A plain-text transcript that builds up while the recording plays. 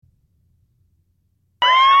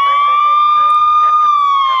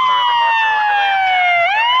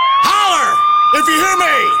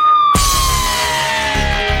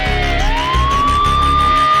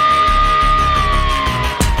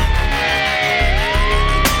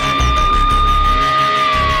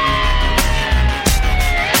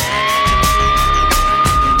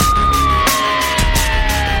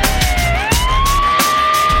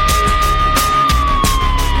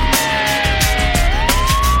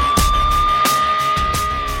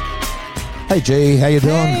Hey G, how you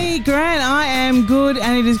doing? Hey Grant, I am good,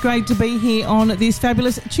 and it is great to be here on this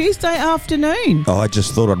fabulous Tuesday afternoon. Oh, I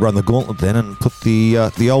just thought I'd run the gauntlet then and put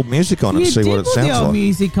the old music on and see what it sounds like. You did put the old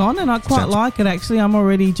music on, and I quite like it actually. I'm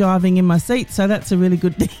already jiving in my seat, so that's a really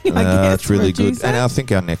good thing. I guess, that's really good. And I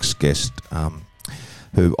think our next guest,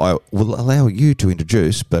 who I will allow you to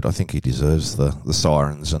introduce, but I think he deserves the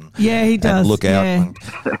sirens and he does. And look out. Yeah.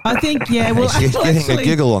 I think well, he's getting a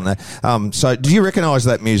giggle on that. So, do you recognise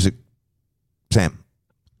that music, Sam?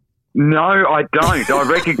 No, I don't. I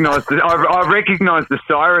recognise the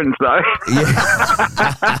sirens though. Yeah.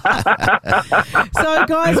 So,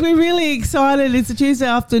 guys, we're really excited. It's a Tuesday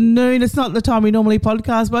afternoon. It's not the time we normally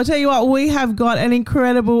podcast, but I tell you what, we have got an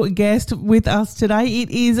incredible guest with us today. It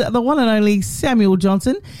is the one and only Samuel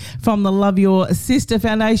Johnson from the Love Your Sister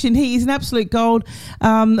Foundation. He is an absolute gold.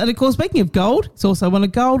 And of course, speaking of gold, it's also won a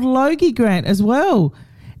gold Logie grant as well.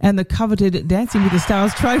 And the coveted Dancing with the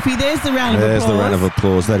Stars trophy. There's the round of applause. There's the round of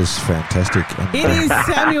applause. That is fantastic. It is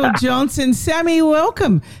Samuel Johnson. Sammy,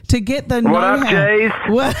 welcome to Get the Know How. What up, Jays?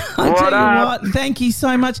 Well, I tell you what, thank you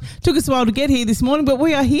so much. Took us a while to get here this morning, but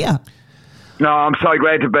we are here. No, I'm so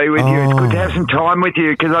glad to be with you. It's good to have some time with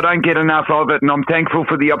you because I don't get enough of it, and I'm thankful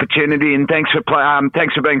for the opportunity, and thanks for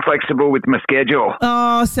being flexible with my schedule.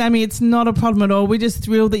 Oh, Sammy, it's not a problem at all. We're just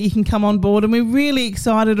thrilled that you can come on board, and we're really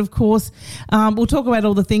excited, of course. We'll talk about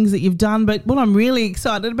all the things that you've done, but what I'm really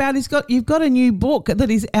excited about is you've got a new book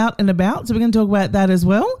that is out and about, so we're going to talk about that as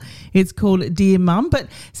well. It's called Dear Mum. But,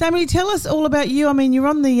 Sammy, tell us all about you. I mean, you're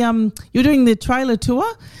on the you're doing the trailer tour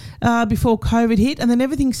before COVID hit, and then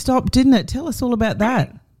everything stopped, didn't it? Tell us all about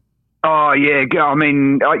that. Oh yeah, I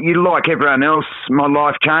mean, you like everyone else, my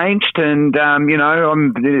life changed, and I'm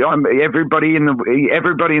everybody in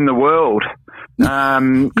the world.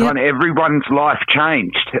 Kind of everyone's life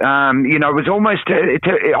changed. It was almost.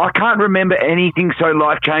 I can't remember anything so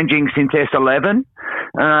life changing since S11.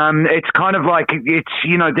 It's kind of like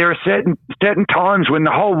there are certain times when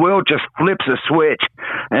the whole world just flips a switch,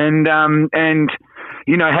 and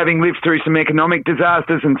having lived through some economic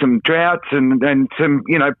disasters and some droughts and some,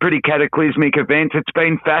 pretty cataclysmic events, it's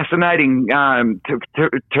been fascinating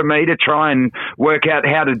to me to try and work out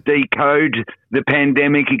how to decode the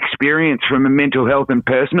pandemic experience from a mental health and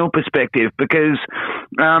personal perspective, because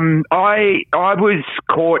I was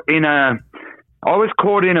caught in a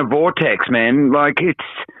vortex, man.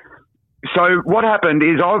 So what happened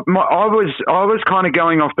is I was kind of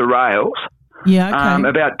going off the rails. Yeah,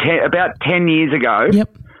 okay. About 10 years ago.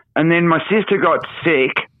 Yep. And then my sister got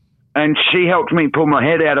sick, and she helped me pull my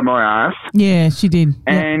head out of my ass. Yeah, she did.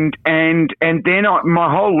 And then my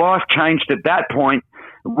whole life changed at that point,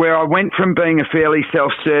 where I went from being a fairly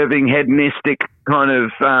self-serving, hedonistic kind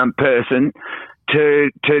of person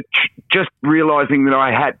to just realizing that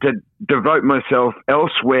I had to devote myself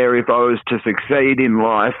elsewhere if I was to succeed in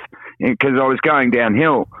life, because I was going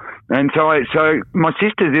downhill. And so my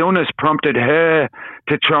sister's illness prompted her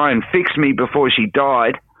to try and fix me before she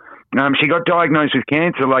died. She got diagnosed with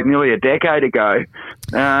cancer nearly a decade ago.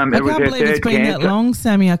 I can't believe it's been that long,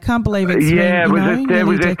 Sammy. I can't believe it's been, it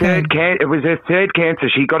was her third cancer.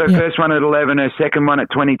 She got her first one at 11, her second one at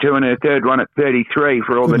 22, and her third one at 33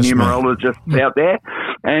 for all the numerologists out there.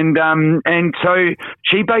 And so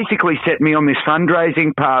she basically set me on this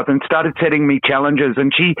fundraising path and started setting me challenges.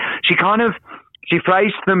 And she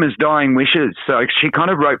phrased them as dying wishes, so she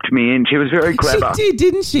kind of roped me in. She was very clever. She did,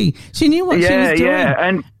 didn't she? She knew what she was doing.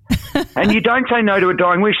 Yeah, and you don't say no to a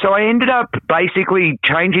dying wish. So I ended up basically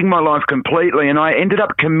changing my life completely, and I ended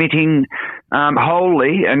up committing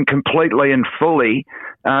wholly and completely and fully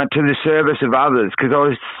to the service of others, because I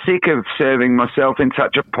was sick of serving myself in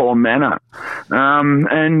such a poor manner.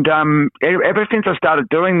 Ever since I started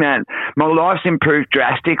doing that, my life's improved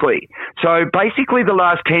drastically. So basically the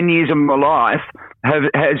last 10 years of my life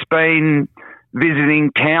has been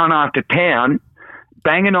visiting town after town,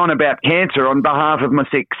 banging on about cancer on behalf of my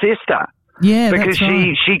sick sister. Yeah, because that's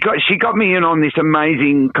right. she got me in on this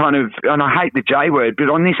amazing kind of, and I hate the J word, but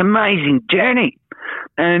on this amazing journey.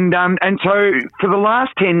 And so for the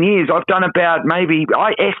last 10 years, I've done about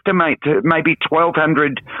I estimate maybe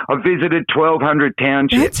 1,200. I've visited 1,200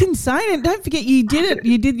 townships. That's insane. And don't forget, you did it.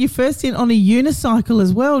 You did your first stint on a unicycle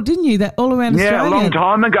as well, didn't you? That all around Australia. Yeah, a long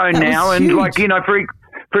time ago now. And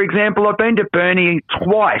for example, I've been to Burnie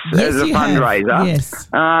twice as a fundraiser. Yes.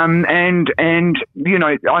 And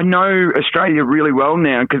I know Australia really well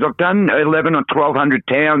now because I've done 1,100 or 1,200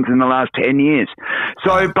 towns in the last 10 years.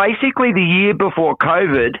 So basically the year before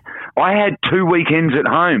COVID, I had 2 weekends at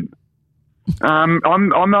home. I'm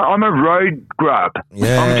a road grub.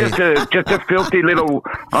 Yeah. I'm just a filthy little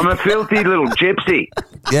gypsy.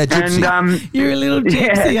 Yeah, gypsy. You're a little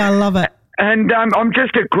gypsy. I love it. I'm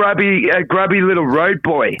just a grubby little road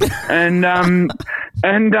boy, and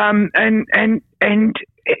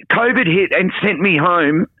COVID hit and sent me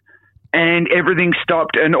home. And everything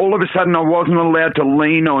stopped, and all of a sudden I wasn't allowed to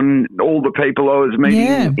lean on all the people I was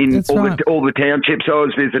meeting in all the townships I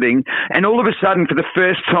was visiting. And all of a sudden, for the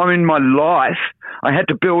first time in my life, I had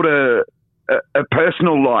to build a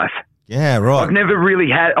personal life. Yeah, right. I've never really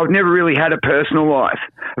had a personal life.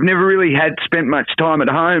 I've never really spent much time at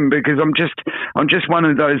home because I'm just one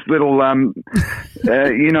of those little I'm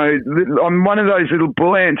one of those little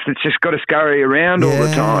bull ants that's just got to scurry around all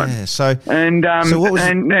the time. So what was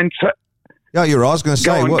Oh, you're right. I was going to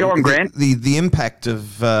say, go on, Grant. The impact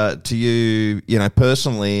of to you,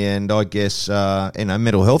 personally, and I guess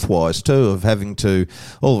mental health wise too, of having to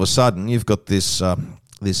all of a sudden you've got this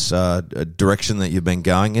direction that you've been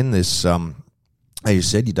going in. This, as you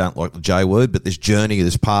said, you don't like the J word, but this journey,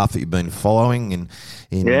 this path that you've been following,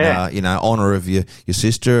 in honour of your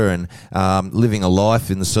sister and living a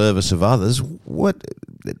life in the service of others. What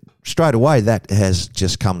straight away that has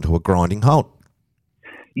just come to a grinding halt.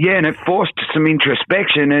 Yeah, and it forced some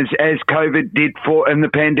introspection as COVID did and the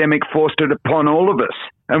pandemic forced it upon all of us.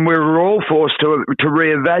 And we were all forced to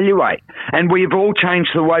reevaluate. And we've all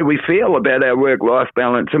changed the way we feel about our work-life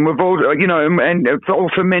balance. And we've all, and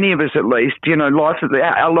for many of us at least, our life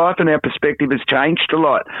and our perspective has changed a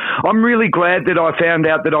lot. I'm really glad that I found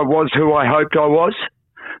out that I was who I hoped I was.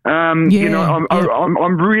 I'm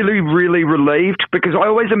really, really relieved because I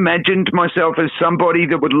always imagined myself as somebody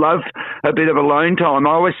that would love a bit of alone time.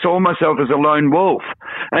 I always saw myself as a lone wolf,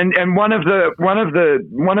 and one of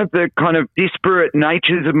the kind of disparate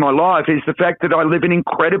natures of my life is the fact that I live an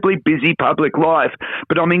incredibly busy public life,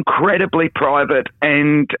 but I'm incredibly private,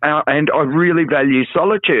 and I really value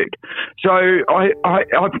solitude. So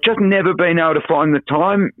I've just never been able to find the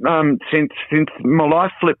time since my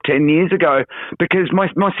life flipped 10 years ago because my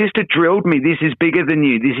sister drilled me, this is bigger than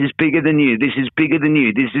you, this is bigger than you, this is bigger than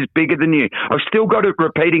you, this is bigger than you. I've still got it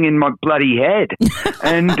repeating in my bloody head.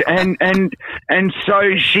 and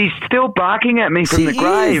so she's still barking at me from the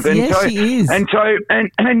grave. And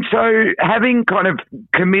so having kind of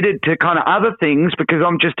committed to kind of other things because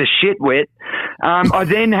I'm just a shitwit, I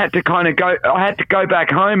then had to go back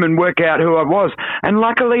home and work out who I was. And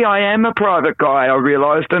luckily I am a private guy, I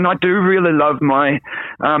realised, and I do really love my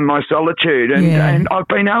solitude. And I've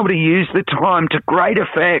been able to use the time to great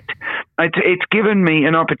effect. It's given me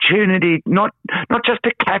an opportunity not just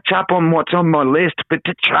to catch up on what's on my list, but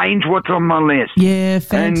to change what's on my list. Yeah,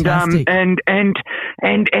 fantastic. And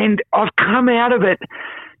I've come out of it.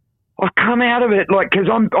 Like, because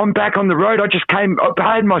I'm back on the road. I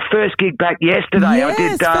had my first gig back yesterday. Yes, I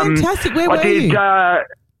did. Fantastic. Where were you?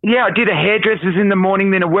 I did a hairdresser's in the morning,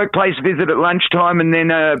 then a workplace visit at lunchtime, and then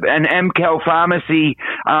an Amcal pharmacy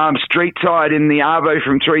street side in the Arvo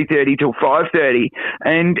from 3:30 till 5:30,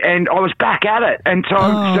 and I was back at it. And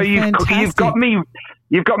so you've got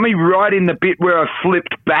me right in the bit where I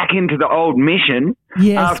flipped back into the old mission.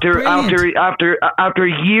 Yes, after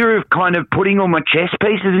a year of kind of putting all my chess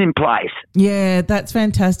pieces in place. Yeah, that's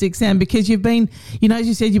fantastic, Sam, because you've been, as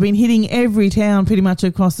you said, you've been hitting every town pretty much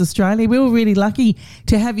across Australia. We were really lucky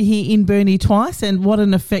to have you here in Burnie twice, and what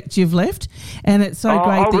an effect you've left. And it's so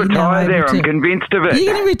great that you're now able there. I'm convinced of it.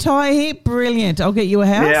 You're going to retire here? Brilliant. I'll get you a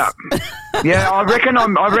house. Yeah, I reckon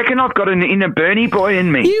I've got an inner Burnie boy in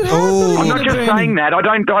me. You have I'm not just saying that. I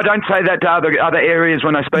don't say that to other areas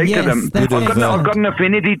when I speak to them. I've got an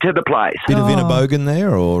affinity to the place. Bit of inner bogan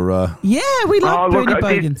there, or yeah, we love Burnie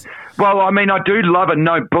bogans. Well, I mean, I do love a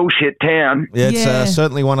no bullshit town. Yeah, it's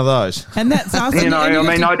certainly one of those. And that's us. I don't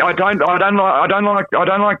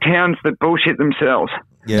like towns that bullshit themselves.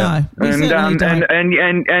 Yeah. No, we certainly don't.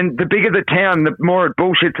 And the bigger the town, the more it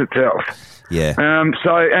bullshits itself. Yeah. And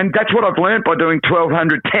that's what I've learned by doing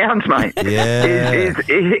 1,200 towns, mate. Yeah. Is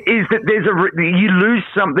that you lose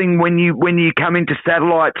something when you come into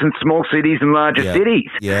satellites and small cities and larger cities.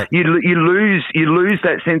 Yeah. You lose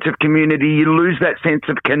that sense of community. You lose that sense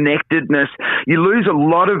of connectedness. You lose a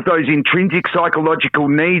lot of those intrinsic psychological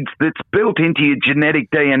needs that's built into your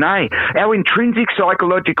genetic DNA. Our intrinsic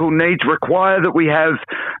psychological needs require that we have,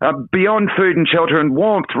 beyond food and shelter and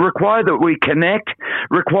warmth, require that we connect,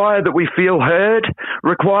 require that we feel heard,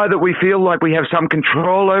 require that we feel like we have some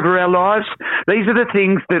control over our lives. These are the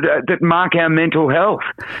things that mark our mental health.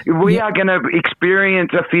 We are going to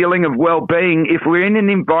experience a feeling of well-being if we're in an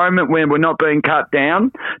environment where we're not being cut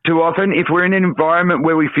down too often, if we're in an environment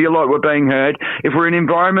where we feel like we're being heard, if we're in an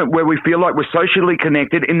environment where we feel like we're socially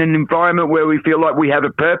connected, in an environment where we feel like we have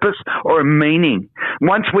a purpose or a meaning.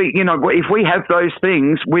 Once we, if we have those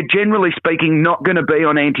things, we're generally speaking not going to be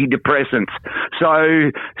on antidepressants. So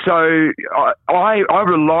I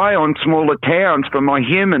rely on smaller towns for my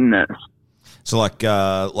humanness. So like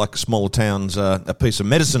smaller towns, a piece of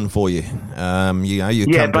medicine for you. You Yeah, come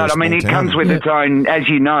to a but I mean, small it town. comes with its own. As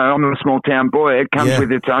you know, I'm a small town boy. It comes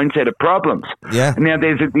with its own set of problems. Yeah. Now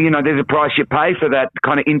there's a price you pay for that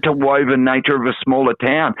kind of interwoven nature of a smaller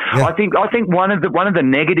town. Yeah. I think one of the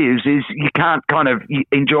negatives is you can't kind of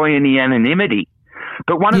enjoy any anonymity.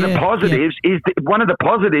 But one of the positives is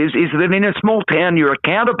that in a small town you're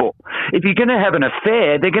accountable. If you're going to have an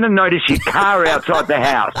affair, they're going to notice your car outside the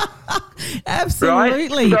house.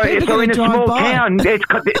 Absolutely. Right? So in a small town,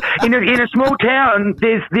 in a small town,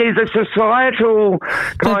 there's a societal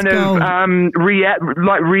kind of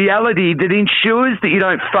reality that ensures that you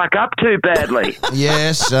don't fuck up too badly.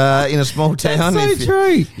 Yes, in a small town, That's so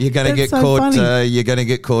true. You're going to get so caught. funny. You're going to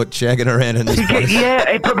get caught shagging around in this place.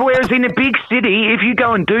 Yeah, but whereas in a big city, if you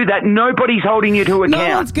go and do that, nobody's holding you to account.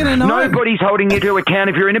 No one's going to know. Nobody's holding you to account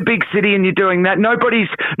if you're in a big city and you're doing that. Nobody's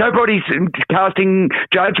casting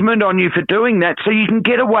judgment on you for doing that, so you can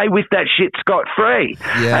get away with that shit scot-free.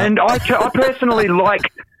 Yeah. And I personally like.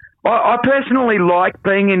 I personally like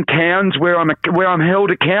being in towns where I'm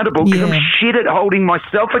held accountable because I'm shit at holding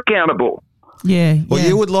myself accountable. Yeah. Well,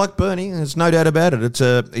 you would like Burnie. There's no doubt about it. It's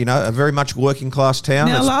a very much working class town.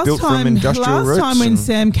 Now, It's built from industrial roots. last time when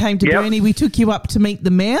Sam came to Burnie, we took you up to meet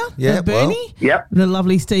the mayor of Burnie, the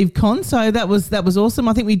lovely Steve Conn. So that was awesome.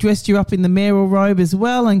 I think we dressed you up in the mayoral robe as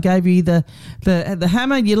well and gave you the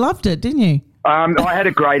hammer. You loved it, didn't you? I had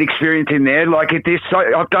a great experience in there.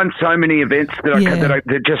 I've done so many events that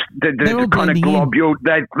kind of globule.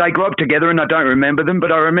 They glob together, and I don't remember them,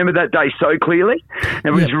 but I remember that day so clearly.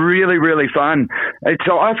 It was really, really fun. And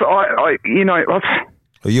so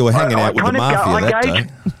you were hanging out with the mafia that day.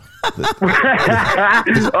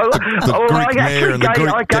 The Greek mayor and the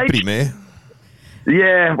Greek deputy mayor.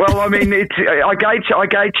 Yeah, well, I mean, I gauge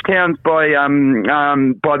towns by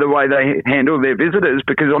the way they handle their visitors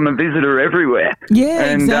because I'm a visitor everywhere.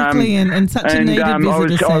 Yeah, exactly, and such a needed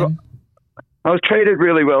visitor. I was treated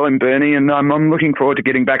really well in Burnie, and I'm looking forward to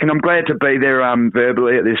getting back, and I'm glad to be there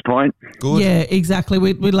verbally at this point. Good. Yeah, exactly.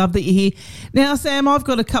 We love that you're here. Now, Sam, I've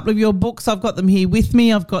got a couple of your books. I've got them here with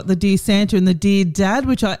me. I've got the Dear Santa and the Dear Dad,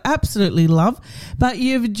 which I absolutely love. But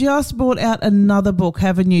you've just brought out another book,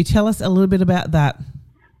 haven't you? Tell us a little bit about that.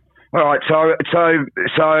 All right, so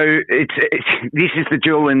it's this is the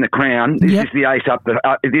jewel in the crown. This is the ace up the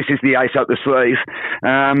sleeve.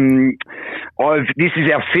 This is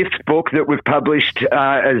our fifth book that we've published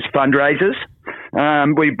as fundraisers.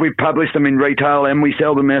 We publish them in retail and we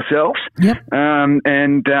sell them ourselves. Yep.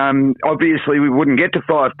 Obviously we wouldn't get to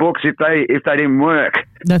 5 books if they didn't work.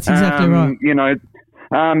 That's exactly right. You know.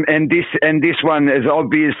 And this one has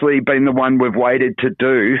obviously been the one we've waited to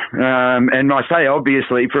do. And I say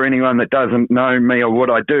obviously for anyone that doesn't know me or what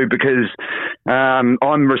I do, because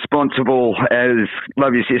I'm responsible as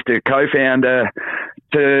Love Your Sister co-founder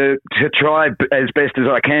to try as best as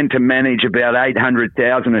I can to manage about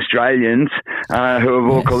 800,000 Australians who have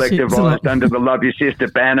all collectivised under the Love Your Sister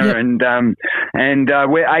banner, and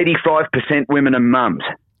we're 85% women and mums.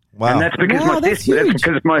 Wow. And that's because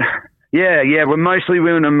Yeah, we're mostly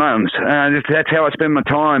women and mums. That's how I spend my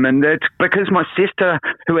time. And that's because my sister,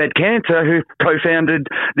 who had cancer, who co-founded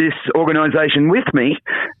this organisation with me,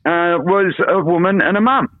 was a woman and a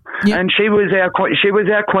mum. Yep. And she was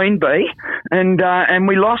our queen bee, and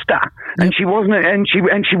we lost her. And she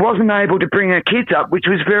wasn't able to bring her kids up, which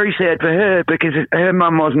was very sad for her because her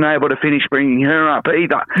mum wasn't able to finish bringing her up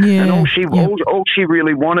either. Yeah. And all she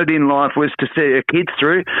really wanted in life was to see her kids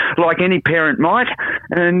through, like any parent might.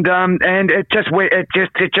 And it just went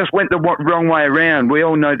the wrong way around. We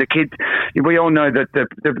all know the kids. We all know that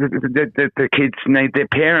the kids need their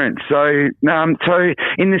parents. So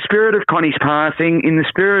in the spirit of Connie's passing, in the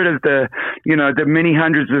spirit of the many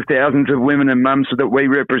hundreds of thousands of women and mums that we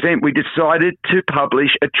represent, we decided to publish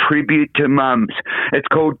a tribute to mums. It's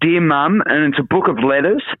called Dear Mum, and it's a book of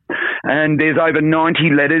letters. And there's over 90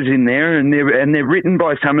 letters in there, and they're written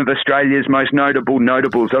by some of Australia's most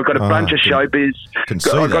notables. I've got a bunch of showbiz.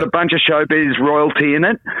 I've got a bunch of showbiz royalty in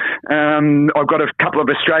it. I've got a couple of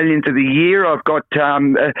Australians of the Year. I've got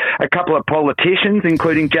a couple of politicians,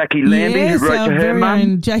 including Jackie Lambie, who wrote to her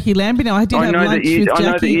mum. Jackie Lambie. I know that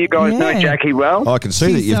you guys know Jackie well. I can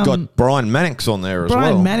see that you've got Brian Mannix on there as well.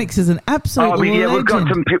 Brian Mannix is an absolute legend. We've got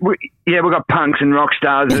we've got punks and rock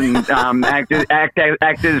stars and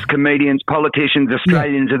actors, comedians, politicians,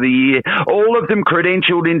 Australians of the Year, all of them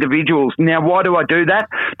credentialed individuals. Now, why do I do that?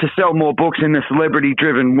 To sell more books in the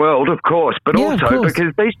celebrity-driven world, of course, but also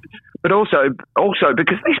because but also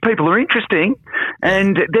because these people are interesting,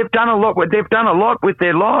 and they've done a lot with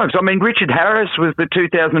their lives. I mean, Richard Harris was the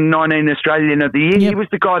 2019 Australian of the Year. Yep. He was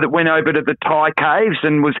the guy that went over to the Thai caves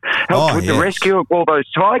and was helped with the rescue of all those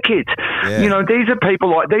Thai kids. Yeah. You know, these are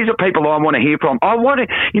people I want to hear from.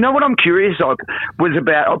 You know what I'm curious of was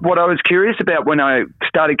about what I was curious about when I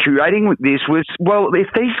started curating with this was, well, if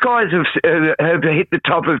these guys have hit the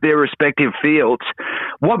top of their respective fields,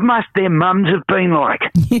 what must their mums have been like?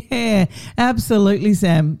 Yeah, absolutely,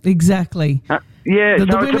 Sam. Exactly. Yeah, The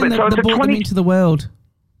women that brought them into the world.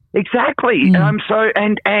 Exactly. And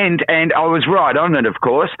I was right on it, of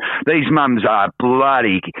course. These mums are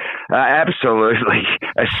bloody, absolutely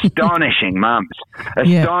astonishing mums.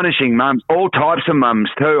 Astonishing mums. All types of mums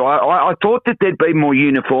too. I thought that there'd be more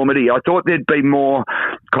uniformity. I thought there'd be more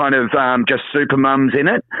kind of just super mums in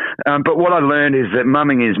it. But what I learned is that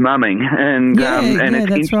mumming is mumming, and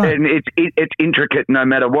it's intricate no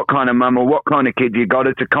matter what kind of mum or what kind of kid you got.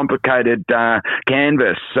 It's a complicated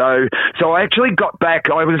canvas. So I actually got back.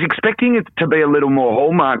 I was expecting it to be a little more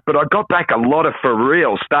Hallmark, but I got back a lot of for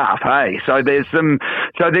real stuff. Hey, so there's some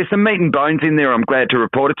meat and bones in there. I'm glad to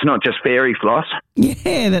report it's not just fairy floss.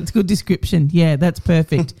 Yeah, that's good description. Yeah, that's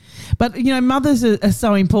perfect. But, you know, mothers are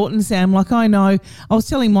so important, Sam. Like, I know, I was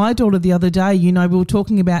telling my daughter the other day, you know, we were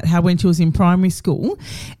talking about how when she was in primary school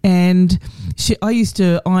and I used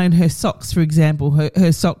to iron her socks, for example,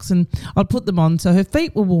 her socks, and I'd put them on so her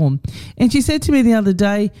feet were warm. And she said to me the other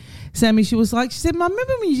day, Sammy, she said, Mum,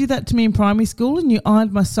 remember when you did that to me in primary school and you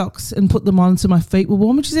ironed my socks and put them on so my feet were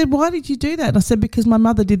warm? And she said, why did you do that? And I said, because my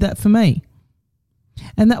mother did that for me.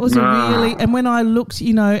 And that was and when I looked,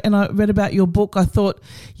 you know, and I read about your book, I thought,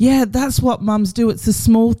 yeah, that's what mums do. It's the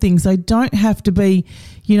small things. They don't have to be,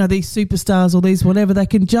 you know, these superstars or these whatever. They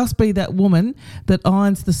can just be that woman that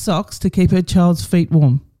irons the socks to keep her child's feet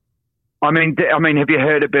warm. I mean, have you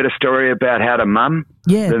heard a better story about how to mum?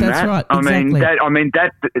 Yeah, that's right. Exactly.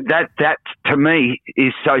 That to me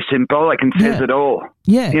is so symbolic and says it all.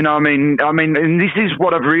 Yeah. You know, I mean, and this is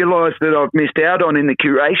what I've realised that I've missed out on in the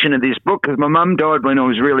curation of this book because my mum died when I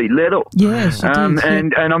was really little. Yes,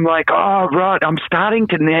 and I'm like, oh, right, I'm starting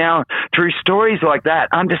to now, through stories like that,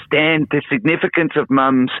 understand the significance of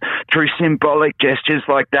mums through symbolic gestures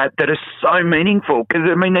like that are so meaningful. Because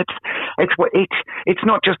I mean, it's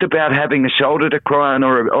not just about having a shoulder to cry on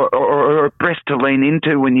or a breast to lean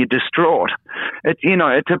into when you're distraught. It's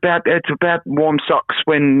about warm socks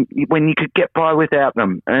when you could get by without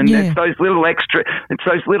them, and it's those little extras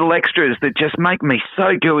that just make me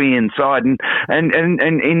so gooey inside. And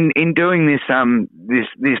in doing this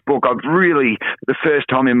book, I've really, the first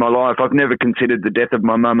time in my life, I've never considered the death of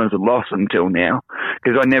my mum as a loss until now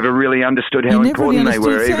because I never really understood how important they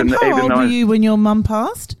were. Sam, how old were you when your mum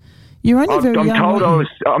passed? You're only very young.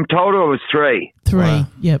 I'm told I was 3. 3. Wow.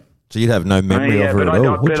 Yep. So you'd have no memory of her at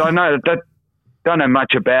all. But I know that. Don't know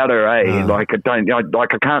much about her, eh? Like I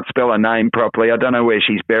can't spell her name properly. I don't know where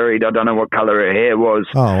she's buried. I don't know what colour her hair was.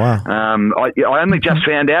 Oh wow! I only just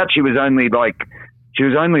found out she was only like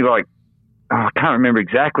I can't remember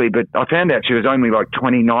exactly, but I found out she was only like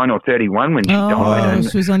 29 or 31 when she died.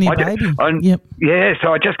 And she was only a baby. Yep. Yeah,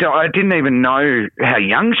 so I didn't even know how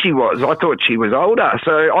young she was. I thought she was older.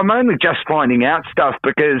 So I'm only just finding out stuff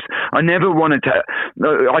because I never wanted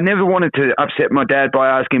to upset my dad by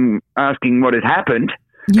asking what had happened.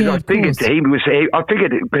 Yeah, I figured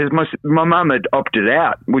because my mum had opted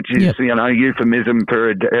out, which is euphemism for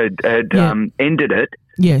had ended it.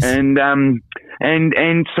 Yes.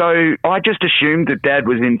 And so I just assumed that Dad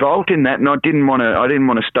was involved in that, and I didn't want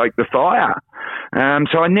to stoke the fire.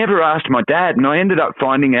 So I never asked my dad, and I ended up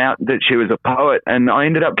finding out that she was a poet, and I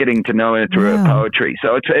ended up getting to know her through her poetry.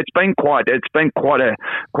 So it's been quite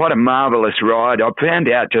a marvelous ride. I found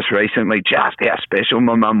out just recently just how special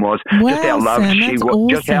my mum was, just how loved she was, awesome.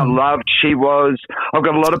 Just how loved she was. I've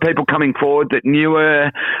got a lot of people coming forward that knew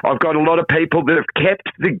her. I've got a lot of people that have kept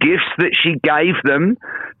the gifts that she gave them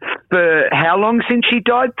for how long since she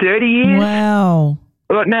died? 30 years? Wow.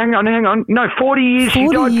 Hang on. No, 40 years. She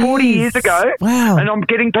died 40 years ago. Wow. And I'm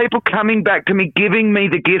getting people coming back to me, giving me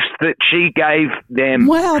the gifts that she gave them.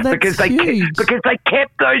 Wow, that's huge. Because they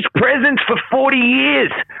kept those presents for 40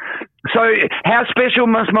 years. So how special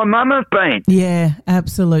must my mum have been? Yeah,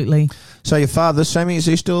 absolutely. So your father, Sammy, is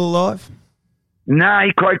he still alive? No,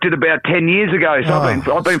 he croaked it about 10 years ago. So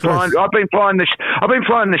I've been flying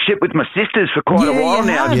the ship with my sisters for quite a while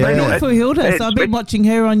now. Yeah, for Hilda. So I've been watching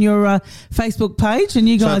her on your Facebook page, and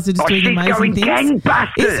you guys are just doing amazing things. She's going gangbusters.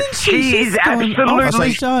 Isn't she? She is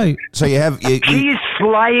absolutely. So you have she is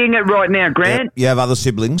slaying it right now, Grant. You have other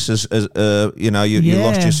siblings, as you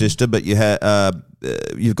lost your sister, but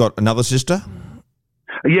you've got another sister.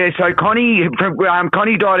 So Connie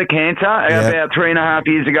died of cancer about 3.5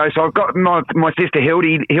 years ago. So I've got my sister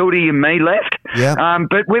Hildy and me left. Yeah.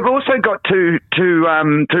 But we've also got two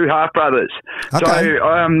half brothers. Okay.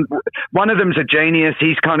 So one of them's a genius.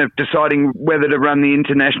 He's kind of deciding whether to run the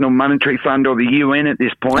International Monetary Fund or the UN at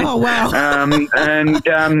this point. Oh wow.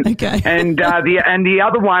 Okay. And the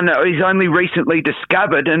other one is only recently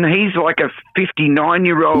discovered, and he's like a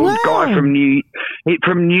 59-year-old guy from New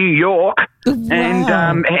York.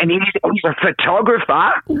 Wow. And he's a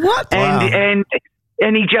photographer. What?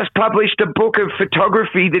 And he just published a book of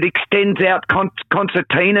photography that extends out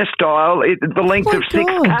concertina style, the length of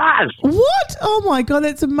 6 cars. What? Oh my God,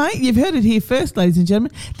 that's amazing! You've heard it here first, ladies and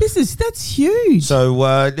gentlemen. That's huge.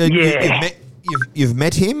 So you've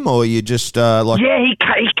met him, or you just like? Yeah, he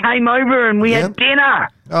came over and we had dinner.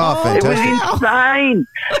 Oh, fantastic! It was insane.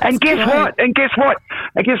 And guess what?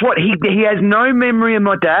 He has no memory of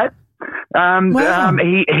my dad. He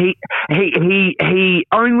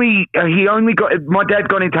only got, my dad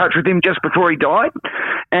got in touch with him just before he died,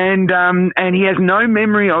 and he has no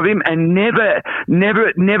memory of him and never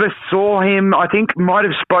saw him. I think might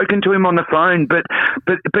have spoken to him on the phone, but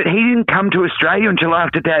he didn't come to Australia until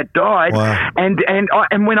after Dad died. Wow. And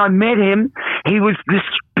when I met him, he was the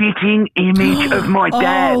spitting image of my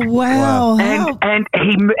dad. Oh wow! And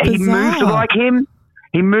he moved like him.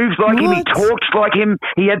 He moves like him. He talks like him.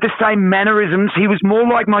 He had the same mannerisms. He was more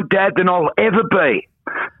like my dad than I'll ever be.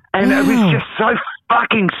 And it was just so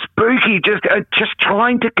fucking spooky, just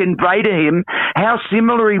trying to convey to him how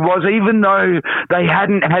similar he was, even though they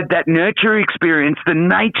hadn't had that nurture experience. The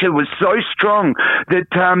nature was so strong that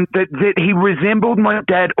he resembled my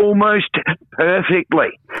dad almost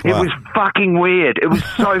perfectly. Wow. It was fucking weird. It was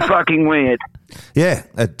so fucking weird. Yeah,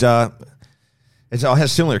 I had a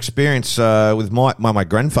similar experience with my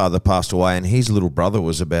grandfather passed away, and his little brother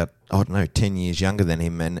was about 10 years younger than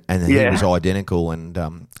him, and he was identical, and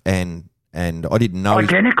I didn't know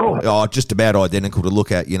identical. Just about identical to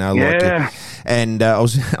look at, like. And I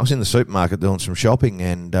was in the supermarket doing some shopping,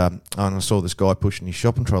 and I saw this guy pushing his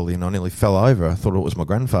shopping trolley, and I nearly fell over. I thought it was my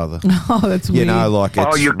grandfather. Oh, that's weird.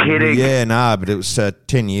 You're kidding? Yeah, no, but it was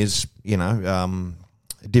 10 years,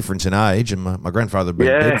 difference in age, and my grandfather had been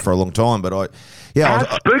dead for a long time, but how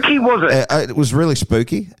spooky was it? It was really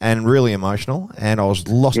spooky and really emotional, and I was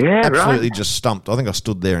lost, absolutely just stumped. I think I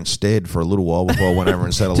stood there and stared for a little while before I went over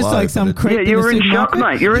and said hello. Just like some creep. You were in shock,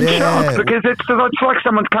 mate. You're in shock because it's like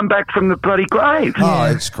someone's come back from the bloody grave.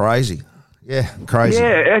 Oh, it's crazy. Yeah, crazy.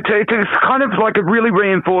 Yeah, it's kind of like it really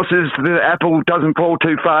reinforces the apple doesn't fall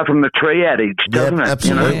too far from the tree adage, doesn't it?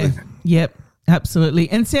 Absolutely. Yep, absolutely.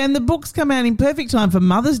 And Sam, the book's come out in perfect time for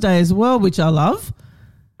Mother's Day as well, which I love.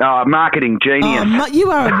 Oh, marketing genius. You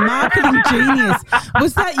are a marketing genius.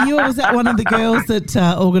 Was that you, or was that one of the girls that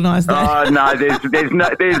organised that? Oh no, there's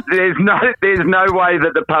no way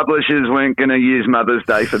that the publishers weren't going to use Mother's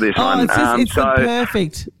Day for this one. It's perfect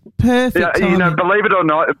timing. Believe it or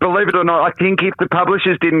not, I think if the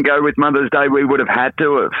publishers didn't go with Mother's Day, we would have had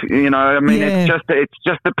to have. It's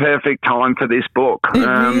just the perfect time for this book. It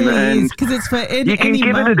really is, because it's for any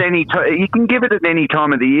give mum. it at any time. You can give it at any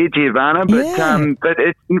time of the year, Giovanna. But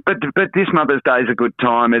this Mother's Day is a good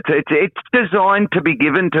time. It's designed to be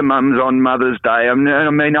given to mums on Mother's Day.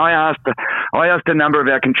 I asked a number of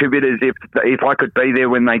our contributors if I could be there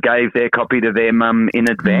when they gave their copy to their mum in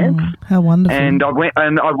advance. How wonderful! And I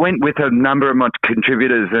went with a number of my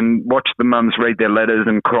contributors and watched the mums read their letters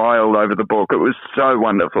and cry all over the book. It was so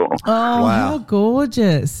wonderful. Oh, wow. How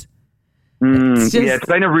gorgeous. It's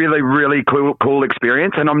been a really, really cool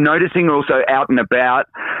experience. And I'm noticing also out and about,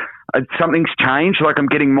 something's changed. Like I'm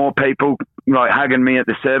getting more people like hugging me at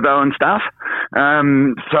the servo and stuff.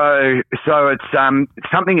 So it's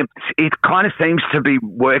something. It kind of seems to be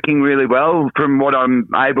working really well from what I'm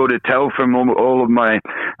able to tell from all of my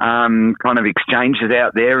kind of exchanges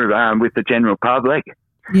out there with the general public.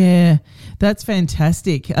 Yeah, that's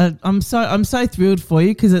fantastic. I'm so thrilled for you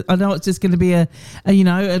because I know it's just going to be an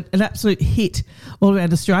absolute hit all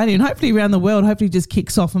around Australia and hopefully around the world. Hopefully, it just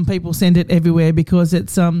kicks off and people send it everywhere because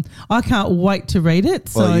it's. I can't wait to read it.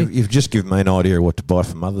 So well, you've just given me an idea of what to buy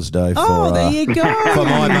for Mother's Day. There you go. For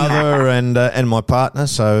my mother and my partner.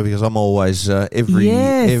 So because I'm always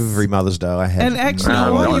every Mother's Day I have. And actually,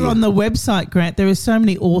 while you're on the website, Grant, there are so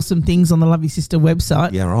many awesome things on the Love Your Sister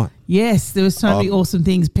website. Yeah, right. Yes, there was so many awesome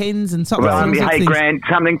things, pens and socks. and all sorts of Hey, things. Grant,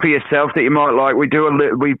 something for yourself that you might like. We've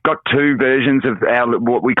got 2 versions of our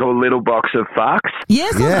what we call little box of fucks.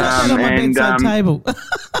 Yes, I've got that on my bedside table.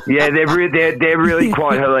 Yeah, they're really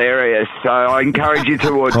quite hilarious. So I encourage you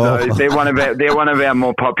towards those. They're one of our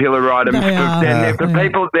more popular items. They're for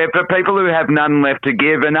people who have none left to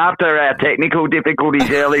give. And after our technical difficulties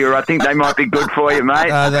earlier, I think they might be good for you,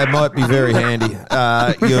 mate. They might be very handy.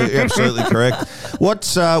 You're absolutely correct.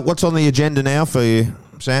 What's on the agenda now for you,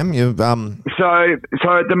 Sam? So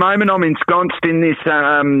at the moment I'm ensconced in this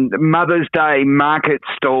Mother's Day market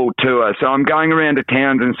stall tour. So I'm going around to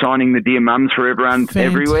towns and signing the Dear Mums for everyone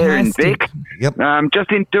everywhere in Vic. Yep.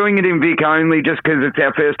 Doing it in Vic only just because it's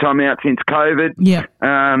our first time out since COVID. Yep.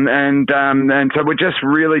 And so we're just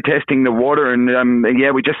really testing the water. And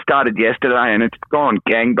we just started yesterday and it's gone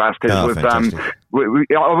gangbusters. Fantastic.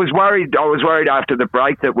 I was worried after the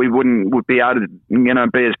break that we would be able to,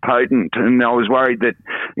 be as potent, and I was worried that,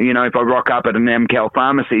 if I rock up at an Amcal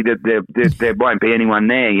pharmacy that there won't be anyone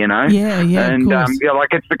there, Yeah, And of course.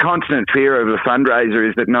 it's the constant fear of a fundraiser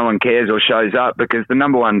is that no one cares or shows up because the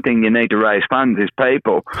number one thing you need to raise funds is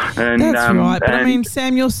people. And that's right. But I mean,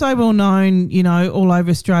 Sam, you're so well known, all over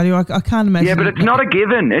Australia. I can't imagine. Yeah, but it's not a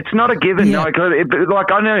given. It's not a given. Yeah.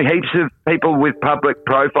 Like I know heaps of people with public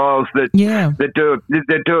profiles that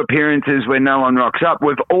do appearances where no one rocks up.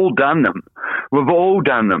 We've all done them.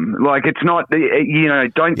 Like it's not,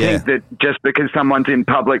 don't think that just because someone's in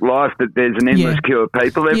public life that there's an endless queue of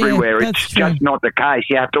people everywhere. It's just not the case.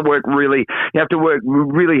 You have to work really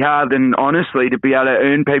hard and honestly to be able to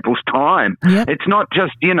earn people's time. Yep. It's not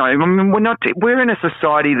just, we're in a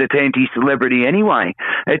society that's anti-celebrity anyway.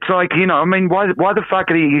 It's like, why the fuck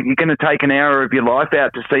are you going to take an hour of your life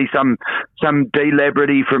out to see some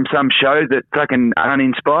celebrity from some show that fucking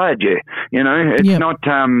uninspired you? It's not,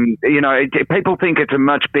 people think it's a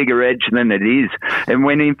much bigger edge than it is. And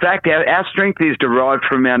when in fact our strength is derived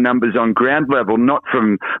from our numbers on ground level, not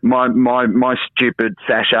from my stupid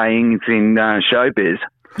sashayings in showbiz.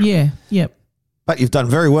 Yeah, yep. But you've done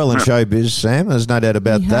very well in showbiz, Sam. There's no doubt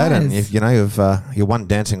about that. And you won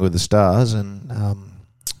Dancing with the Stars, and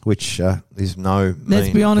which is no. Let's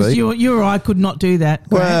be honest, you or I could not do that.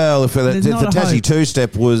 Well, if the Tassie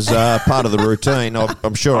two-step was part of the routine,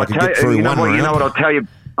 I'm sure I could get through one round. You know what I'll tell you.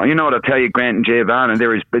 You know what I'll tell you, Grant and Giovanna.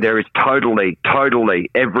 There is totally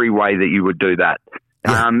every way that you would do that.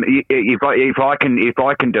 Yeah. If I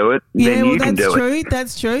can do it, then you can do it.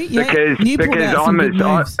 That's true. Yeah. Because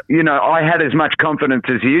I had as much confidence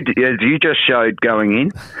as you just showed going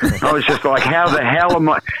in. I was just like, how the hell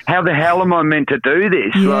am I meant to do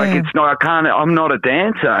this? Yeah. Like it's not. I'm not a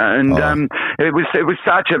dancer, and it was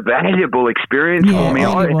such a valuable experience for me.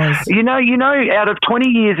 It was. Out of 20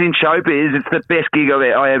 years in showbiz, it's the best gig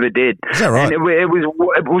I ever did. Is that right? And it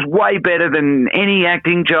was way better than any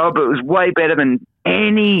acting job. It was way better than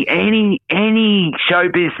any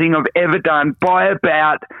showbiz thing I've ever done by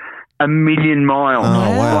about 1,000,000 miles. Oh,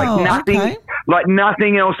 wow. Like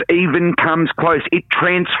nothing else even comes close. It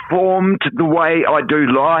transformed the way I do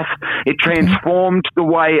life. It transformed the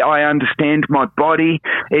way I understand my body.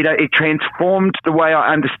 It transformed the way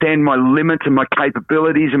I understand my limits and my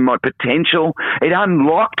capabilities and my potential. It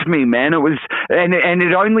unlocked me, man. It was, and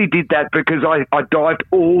it only did that because I dived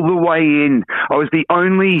all the way in. I'm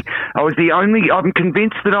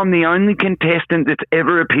convinced that I'm the only contestant that's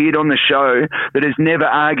ever appeared on the show that has never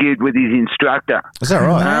argued with his instructor. Is that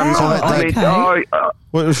right?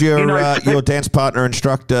 What was your dance partner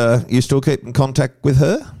instructor? You still keep in contact with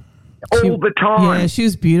her? All the time. Yeah, she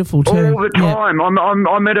was beautiful too. All the time. Yeah. I'm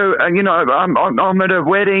at a I'm at a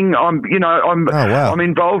wedding. I'm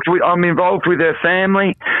involved with her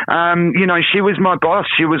family. She was my boss.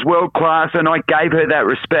 She was world class, and I gave her that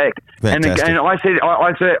respect. Fantastic. And I said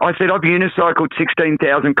I've unicycled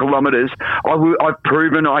 16,000 kilometres. I've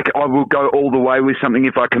proven I will go all the way with something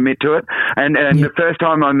if I commit to it. And the first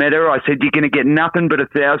time I met her, I said, you're going to get nothing but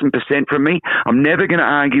 1,000% from me. I'm never going to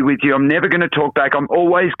argue with you. I'm never going to talk back. I'm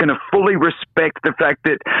always going to fully respect the fact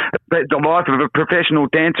that the life of a professional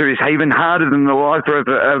dancer is even harder than the life of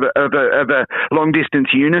a long distance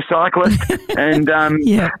unicyclist. and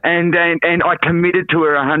I committed to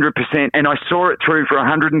her 100%, and I saw it through for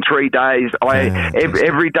 103 days.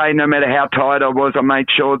 Every day, no matter how tired I was, I made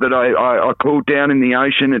sure that I cooled down in the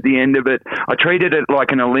ocean at the end of it. I treated it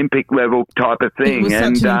like an Olympic level type of thing. It was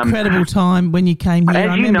such an incredible time when you came here.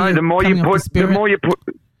 As you know, the more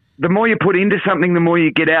you put into something, the more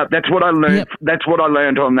you get out. That's what I learned. Yep. That's what I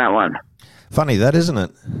learned on that one. Funny that, isn't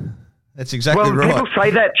it? That's exactly right. People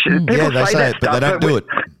say that. They say it, but they don't do it.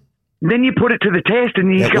 Then you put it to the test,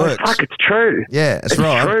 and you go, works. "Fuck, it's true." Yeah, it's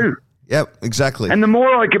right. True. Yep, exactly. And the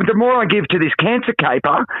more I give to this cancer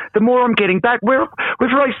caper, the more I'm getting back. We've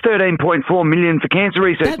raised $13.4 million for cancer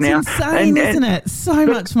research now. That's insane, isn't it? So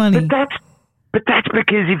much money. But that's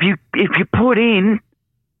because if you put in,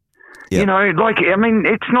 Yep. you know, like, I mean,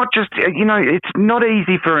 it's not just, you know, it's not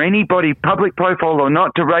easy for anybody, public profile or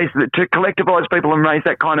not, to collectivise people and raise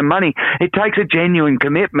that kind of money. It takes a genuine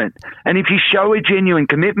commitment. And if you show a genuine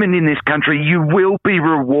commitment in this country, you will be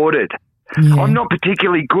rewarded. Yeah. I'm not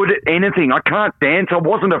particularly good at anything. I can't dance. I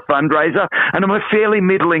wasn't a fundraiser, and I'm a fairly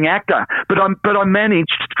middling actor. But I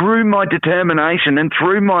managed through my determination and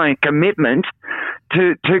through my commitment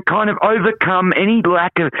to kind of overcome any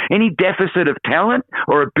deficit of talent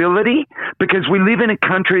or ability, because we live in a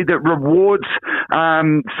country that rewards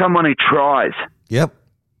someone who tries. Yep.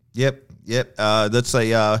 That's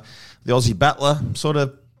the Aussie battler sort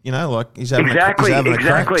of. You know, like he's having a crack,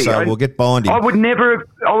 so we'll get behind him. I would never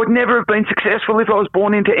have been successful if I was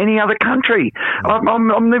born into any other country.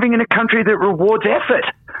 I'm living in a country that rewards effort.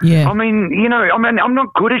 Yeah. I mean, you know, I'm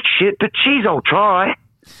not good at shit, but geez, I'll try.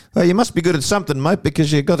 Well, you must be good at something, mate,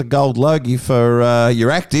 because you got a gold Logie for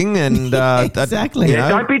your acting, and exactly. You know.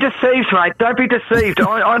 Don't be deceived, mate. Don't be deceived.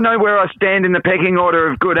 I know where I stand in the pecking order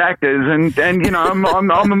of good actors, and you know,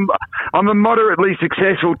 I'm a moderately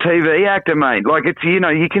successful TV actor, mate. Like, it's, you know,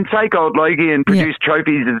 you can say gold Logie and produce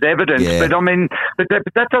trophies as evidence, but I mean,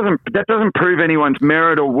 that doesn't prove anyone's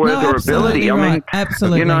merit or worth or ability. Right. I mean,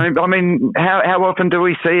 absolutely. You know, I mean, how often do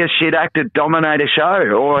we see a shit actor dominate a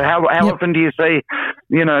show, or how often do you see,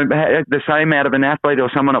 you know, the same out of an athlete or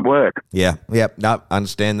someone at work? Yeah. No,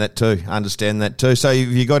 understand that too. So have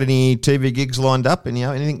you got any TV gigs lined up? And, you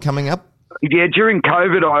know, anything coming up? Yeah, during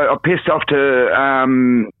COVID, I pissed off to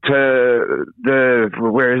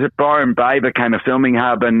where is it? Byron Bay became a filming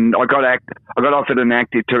hub, and I got offered an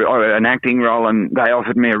acting role, and they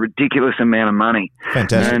offered me a ridiculous amount of money.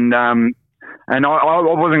 Fantastic. And I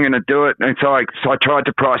wasn't going to do it, and so I tried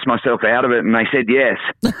to price myself out of it, and they said yes.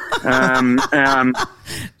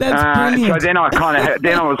 That's brilliant. So then I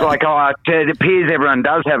was like, it appears everyone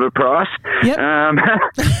does have a price. Yep.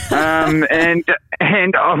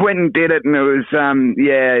 And I went and did it, and it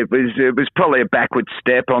was probably a backward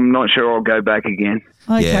step. I'm not sure I'll go back again.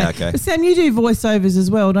 Okay. Yeah, okay. But Sam, you do voiceovers as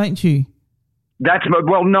well, don't you? That's how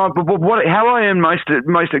I earn most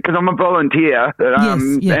because I'm a volunteer.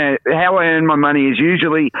 How I earn my money is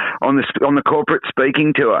usually on the corporate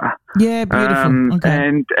speaking tour. Yeah, beautiful.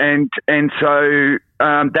 Okay. And so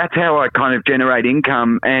that's how I kind of generate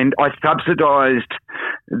income, and I subsidised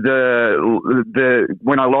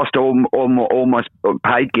when I lost all my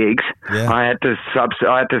paid gigs. Yeah. I had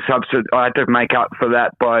to make up for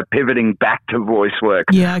that by pivoting back to voice work,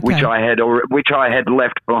 which I had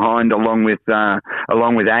left behind along with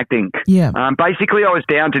acting. Yeah. Basically, I was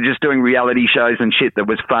down to just doing reality shows and shit that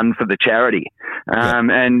was fun for the charity,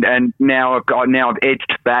 and now I've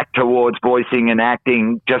edged back towards voicing and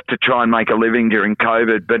acting just to try and make a living during COVID.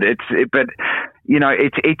 But you know,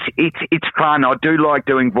 it's fun. I do like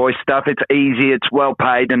doing voice stuff. It's easy, it's well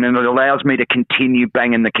paid, and then it allows me to continue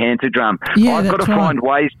banging the cancer drum. Yeah, I've got to find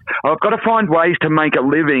ways to make a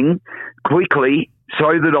living quickly, so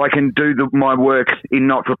that I can do my work in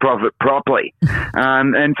not-for-profit properly.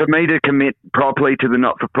 And for me to commit properly to the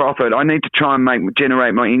not-for-profit, I need to try and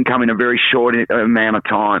generate my income in a very short amount of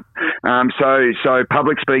time. So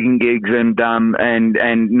public speaking gigs and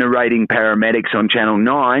narrating paramedics on Channel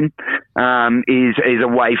 9 is a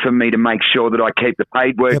way for me to make sure that I keep the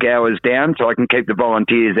paid work hours down, so I can keep the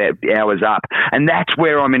volunteers hours up. And that's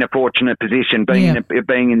where I'm in a fortunate position, being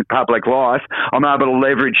in the public life. I'm able to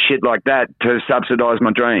leverage shit like that to subsidise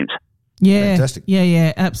my dreams. Yeah, fantastic.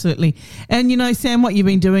 Yeah, absolutely. And you know, Sam, what you've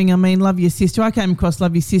been doing, I mean, Love Your Sister. I came across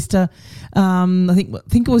Love Your Sister. I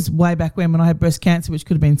think it was way back when I had breast cancer, which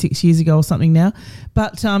could have been 6 years ago or something now.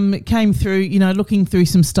 But it came through, you know, looking through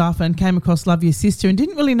some stuff, and came across Love Your Sister, and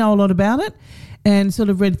didn't really know a lot about it. And sort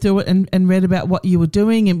of read through it and read about what you were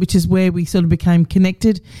doing, and which is where we sort of became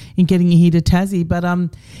connected in getting you here to Tassie. But,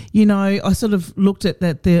 you know, I sort of looked at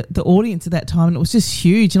the audience at that time, and it was just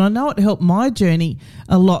huge. And I know it helped my journey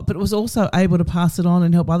a lot, but it was also able to pass it on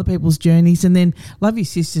and help other people's journeys. And then Love Your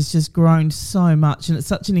Sister's just grown so much, and it's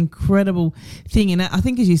such an incredible thing. And I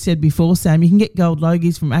think, as you said before, Sam, you can get gold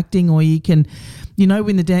Logies from acting, or you can, you know,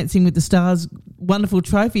 win the Dancing with the Stars wonderful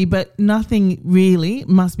trophy, but nothing really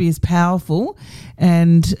must be as powerful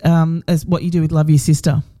and as what you do with Love Your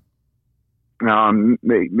Sister. You know,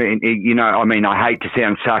 I mean, I hate to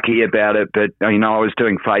sound sucky about it, but you know, I was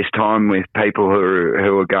doing FaceTime with people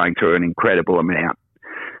who are going through an incredible amount,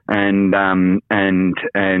 and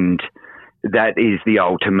that is the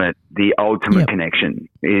ultimate Yep. connection.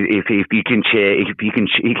 If you can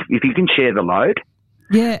share the load.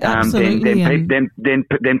 Yeah, absolutely. Then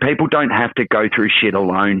people don't have to go through shit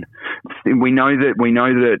alone. We know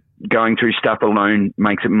that going through stuff alone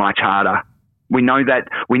makes it much harder. We know that.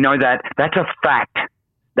 That's a fact.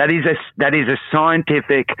 That is a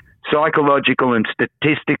scientific, psychological, and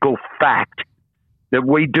statistical fact that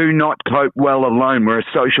we do not cope well alone. We're a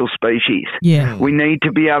social species. Yeah. We need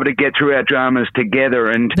to be able to get through our dramas together,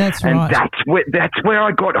 and That's right. that's where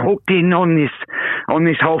I got hooked in on this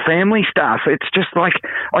whole family stuff. It's just like,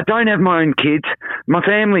 I don't have my own kids. My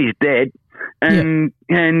family's dead. And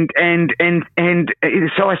so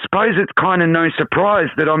I suppose it's kind of no surprise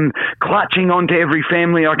that I'm clutching onto every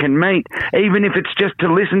family I can meet, even if it's just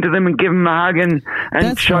to listen to them and give them a hug and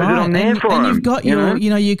That's show right. that I'm there for them. And you've got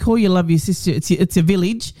you call your Love Your Sister. It's a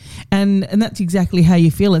village, and that's exactly how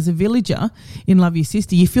you feel as a villager in Love Your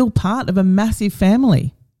Sister. You feel part of a massive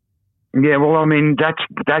family. Yeah, well, I mean, that's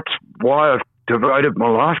why I've devoted my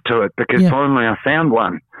life to it, because finally I found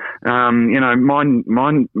one. Mine's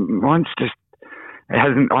just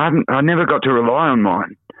I never got to rely on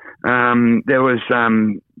mine. There was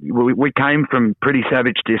we came from pretty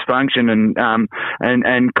savage dysfunction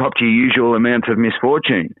and copped your usual amounts of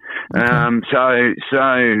misfortune. So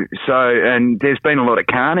and there's been a lot of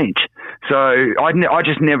carnage. So I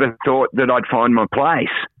just never thought that I'd find my place.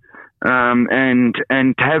 And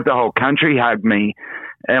to have the whole country hug me,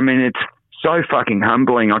 I mean, it's so fucking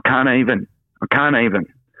humbling. I can't even.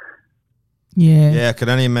 Yeah, I can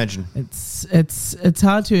only imagine. It's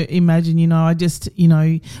hard to imagine. I just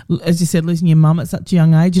as you said, losing your mum at such a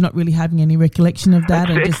young age, you're not really having any recollection of that.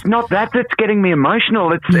 It's not that that's getting me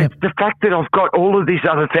emotional. It's the fact that I've got all of this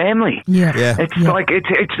other family. It's like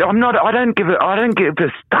it's. I'm not. I don't give a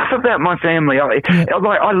stuff about my family.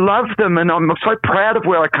 I love them, and I'm so proud of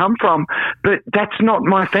where I come from. But that's not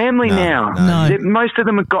my family now. No. Most of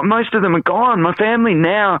them are gone. My family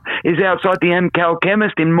now is outside the Amcal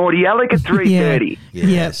chemist in Mordialloc at 3:30.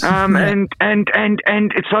 Yes. And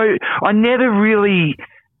so I never really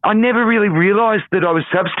realised that I was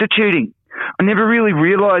substituting. I never really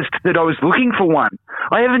realised that I was looking for one.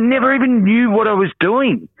 I never even knew what I was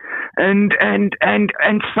doing. And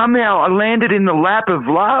somehow I landed in the lap of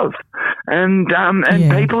love, and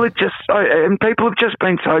people have just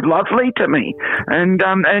been so lovely to me, and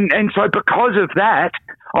so because of that,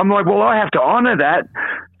 I'm like, well, I have to honour that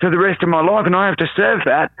for the rest of my life, and I have to serve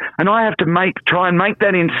that, and I have to try and make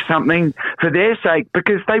that into something for their sake,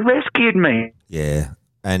 because they rescued me. Yeah,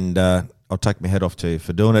 and I'll take my hat off to you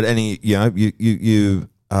for doing it. And you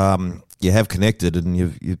have connected, and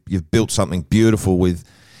you've built something beautiful with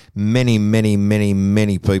many, many, many,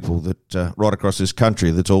 many people that right across this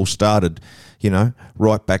country. That's all started,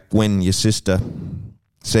 right back when your sister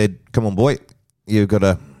said, "Come on, boy, you got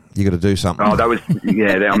to do something." Oh, that was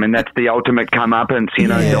I mean, that's the ultimate comeuppance.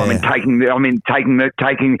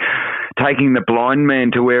 Taking the blind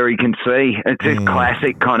man to where he can see. It's a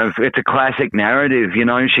classic it's a classic narrative.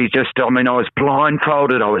 She just. I mean, I was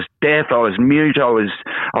blindfolded. I was deaf. I was mute. I was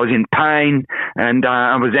in pain, and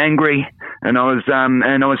I was angry, and I was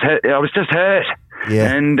hurt. I was just hurt.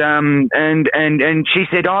 Yeah. And she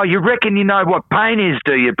said, "Oh, you reckon you know what pain is,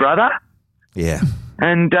 do you, brother?" Yeah.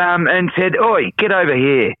 And said, "Oi, get over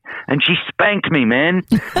here!" And she spanked me, man,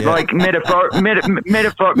 like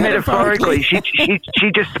metaphorically. She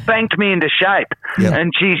just spanked me into shape,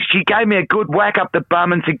 and she gave me a good whack up the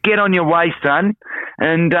bum and said, "Get on your way, son."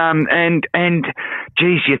 And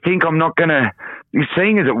geez, you think I'm not gonna?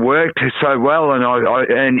 Seeing as it worked so well,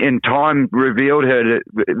 and in time revealed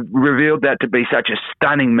that to be such a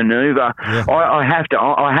stunning maneuver, I have to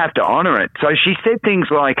honour it. So she said things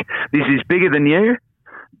like, "This is bigger than you.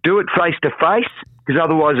 Do it face to face, because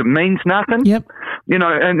otherwise it means nothing." Yep.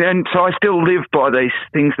 And so I still live by these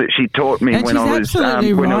things that she taught me and when I was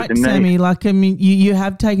absolutely when right, I was in Sammy. Like, I mean, you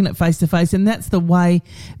have taken it face to face, and that's the way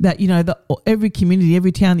that every community,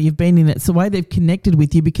 every town that you've been in, it's the way they've connected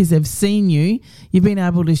with you, because they've seen you. You've been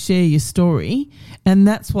able to share your story, and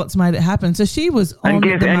that's what's made it happen. So she was on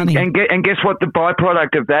the money. And guess what the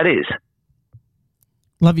byproduct of that is?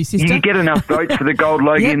 Love Your Sister. You get enough votes for the Gold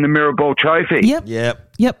Logie and the Mirrorball Trophy. Yep.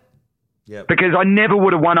 Because I never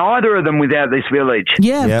would have won either of them without this village.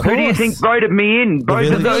 Yeah, of course. Who do you think voted me in?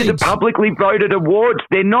 Both of those are publicly voted awards.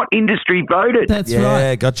 They're not industry voted. That's right.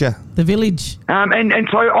 Yeah, gotcha. The village. And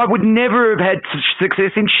so I would never have had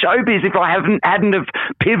success in showbiz if I hadn't have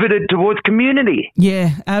pivoted towards community.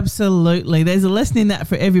 Yeah, absolutely. There's a lesson in that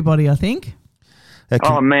for everybody, I think.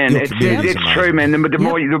 Oh man, it's true, man. The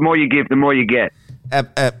more you give, the more you get.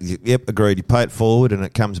 Yep, agreed. You pay it forward, and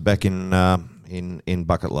it comes back in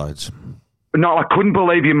bucket loads. No, I couldn't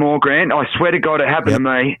believe you more, Grant. I swear to God, it happened to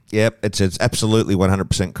me. Yep, it's absolutely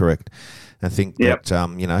 100% correct. I think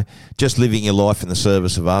that, just living your life in the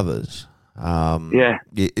service of others,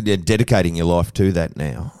 you're dedicating your life to that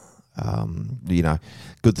now.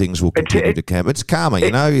 Good things will continue to come. It's karma,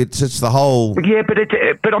 it's the whole... Yeah,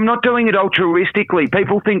 but I'm not doing it altruistically.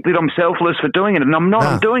 People think that I'm selfless for doing it, and I'm not.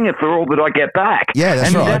 I'm doing it for all that I get back. Yeah,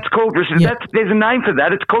 that's right. That's called... there's a name for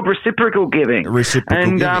that. It's called reciprocal giving.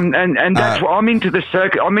 Reciprocal giving. And that's why I'm into the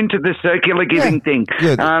circular giving thing.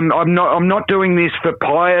 Yeah. I'm not doing this for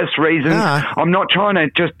pious reasons. I'm not trying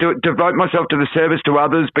to just devote myself to the service to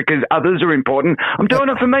others because others are important. I'm doing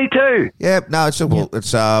it for me too. Yeah, no, it's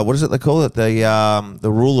what is it they call it?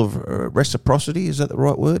 The rule of reciprocity, is that the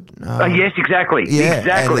right word? Yes, exactly. Yeah,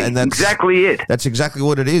 exactly. And that's exactly it. That's exactly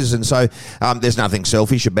what it is. And so there's nothing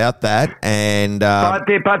selfish about that. And but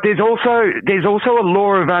there's also a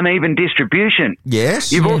law of uneven distribution.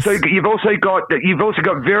 Yes. You've also got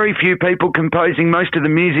very few people composing most of the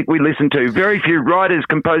music we listen to, very few writers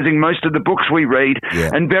composing most of the books we read,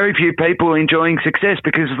 and very few people enjoying success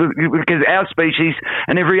because our species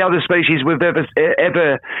and every other species we've ever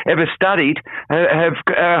studied have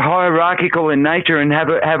hierarchical in nature and have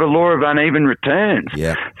a law of uneven returns.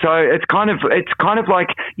 Yeah. So it's kind of like,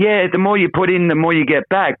 the more you put in, the more you get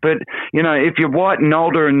back. But if you're white and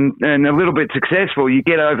older and a little bit successful, you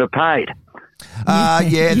get overpaid.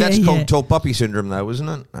 That's called tall puppy syndrome, though, isn't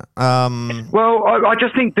it? Well, I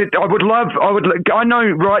just think that I know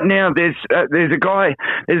right now there's a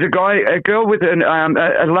girl with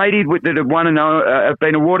a lady that have won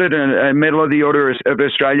been awarded a Medal of the Order of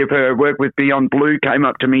Australia for her work with Beyond Blue came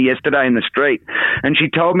up to me yesterday in the street, and she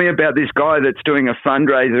told me about this guy that's doing a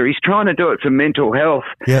fundraiser. He's trying to do it for mental health,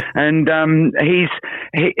 and he's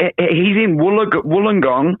in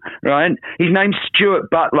Wollongong, right? His name's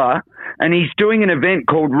Stuart Butler. And he's doing an event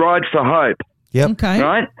called Ride for Hope. Yep. Okay.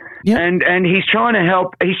 Right? Yep. And he's trying to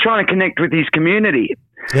help. He's trying to connect with his community.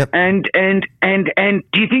 Yep. And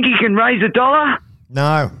do you think he can raise $1?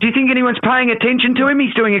 No. Do you think anyone's paying attention to him?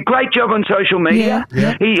 He's doing a great job on social media.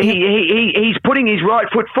 Yeah. He's putting his right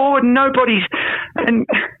foot forward, and nobody's and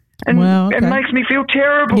it makes me feel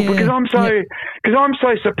terrible because I'm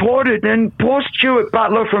so supported. And poor Stuart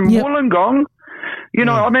Butler from Wollongong.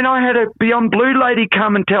 I mean, I had a Beyond Blue lady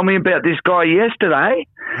come and tell me about this guy yesterday,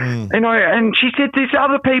 and she said there's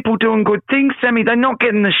other people doing good things, Sammy. They're not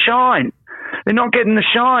getting the shine. They're not getting the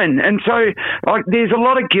shine, and so there's a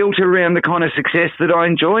lot of guilt around the kind of success that I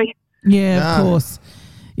enjoy. Yeah, of course.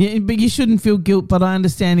 Yeah, but you shouldn't feel guilt. But I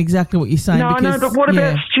understand exactly what you're saying. No, but what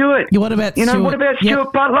about Stuart? Yeah, what about Stuart? What about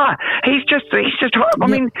Stuart Butler? He's just. I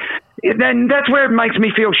mean. Then that's where it makes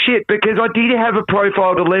me feel shit because I did have a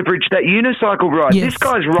profile to leverage that unicycle ride. Yes. This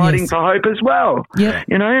guy's riding for hope as well. Yeah.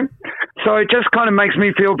 So it just kind of makes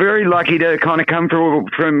me feel very lucky to kind of come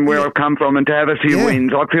from where I've come from and to have a few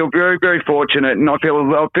wins. I feel very, very fortunate, and I feel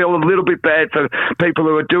a little bit bad for people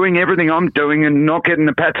who are doing everything I'm doing and not getting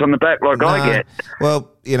the pats on the back like I get.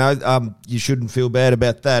 Well, you shouldn't feel bad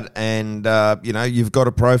about that, and you've got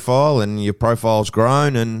a profile, and your profile's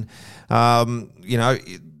grown, and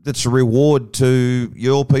that's a reward to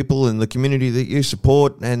your people and the community that you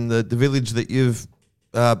support and the village that you've,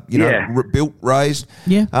 built, raised.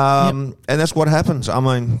 Yeah. And that's what happens. I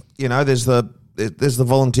mean, there's the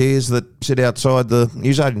volunteers that sit outside the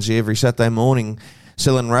news agency every Saturday morning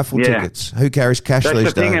selling raffle tickets. Who carries cash these days?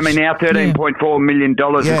 That's the thing. I mean, our $13.4 million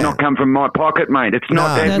has not come from my pocket, mate. It's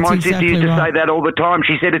not. My sister used to say that all the time.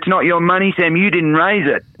 She said, "It's not your money, Sam. You didn't raise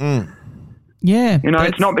it." Mm. Yeah,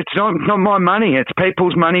 it's not my money. It's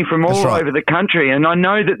people's money from all over the country, and I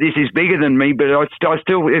know that this is bigger than me. But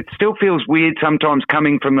it still feels weird sometimes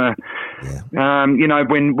coming from when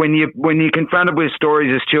you're confronted with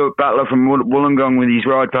stories of Stuart Butler from Wollongong with his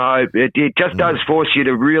Ride for Hope, it just does force you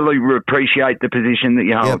to really appreciate the position that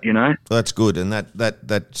you hold. Well, that's good, and that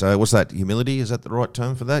what's that? Humility, is that the right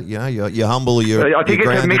term for that? You're humble. I think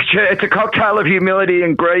it's a mixture. It's a cocktail of humility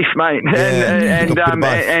and grief, mate.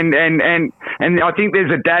 And I think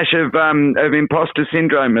there's a dash of imposter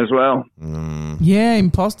syndrome as well. Yeah,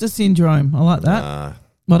 imposter syndrome. I like that.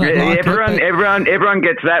 Everyone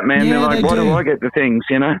gets that, man. They're like, why do I get the things,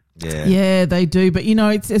 Yeah, they do. But,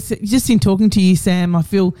 it's just in talking to you, Sam, I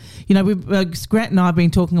feel, Grant and I have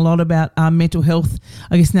been talking a lot about mental health,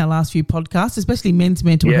 I guess, in our last few podcasts, especially men's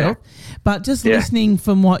mental health. But just listening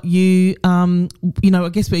from what you, I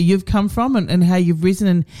guess where you've come from and how you've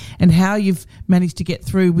risen and how you've managed to get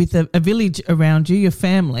through with a village around you, your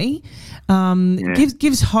family,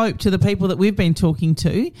 gives hope to the people that we've been talking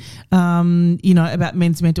to, about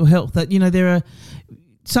men's mental health, that, there are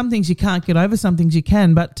some things you can't get over, some things you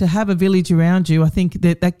can, but to have a village around you, I think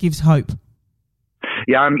that gives hope.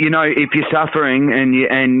 if you're suffering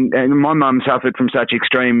and my mum suffered from such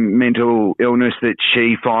extreme mental illness that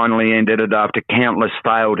she finally ended it after countless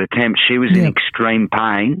failed attempts. She was in extreme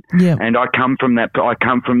pain, and I come from that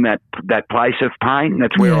place of pain.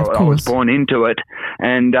 That's where I was born into it,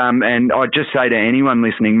 and I just say to anyone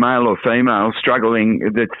listening, male or female,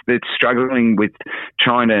 that's struggling with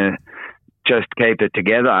trying to just keep it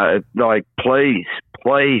together, like please,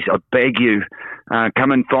 I beg you,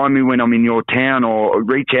 come and find me when I'm in your town, or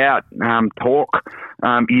reach out, talk.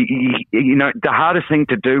 The hardest thing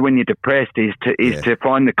to do when you're depressed is to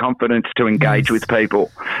find the confidence to engage with people.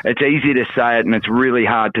 It's easy to say it, and it's really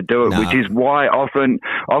hard to do it, which is why often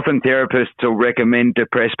therapists will recommend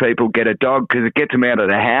depressed people get a dog, because it gets them out of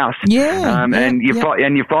the house. And you're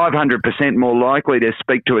 500% more likely to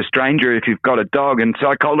speak to a stranger if you've got a dog, and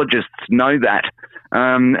psychologists know that.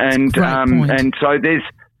 And so there's,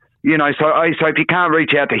 so if you can't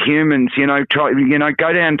reach out to humans,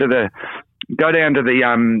 go down to the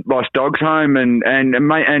lost dogs home and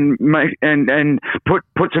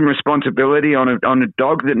put some responsibility on a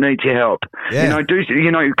dog that needs your help. Because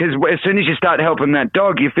as soon as you start helping that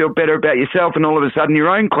dog, you feel better about yourself, and all of a sudden your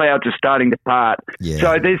own clouds are starting to part.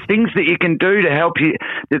 So there's things that you can do to help you,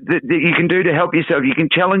 that you can do to help yourself. You can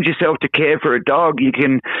challenge yourself to care for a dog. You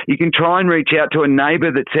can try and reach out to a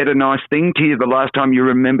neighbour that said a nice thing to you the last time you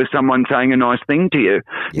remember someone saying a nice thing to you.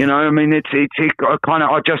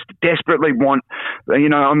 I just desperately want, I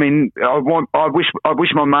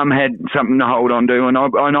wish my mum had something to hold on to, and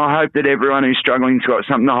I hope that everyone who's struggling has got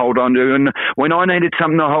something to hold on to. And when I needed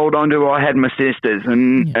something to hold on to, I had my sisters,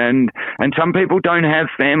 and some people don't have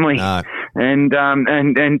family, and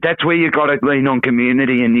that's where you got to lean on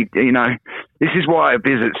community. And this is why I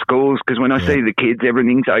visit schools, because when I see the kids,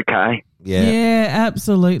 everything's okay. Yeah,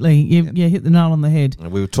 absolutely. You hit the nail on the head.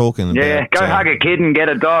 We were talking about, go hug a kid and get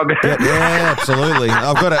a dog. Yeah, absolutely.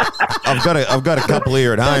 I've got a couple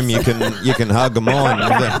here at home. You can hug them on.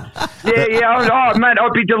 Mate,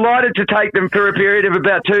 I'd be delighted to take them for a period of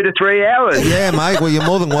about 2 to 3 hours. Yeah, mate. Well, you're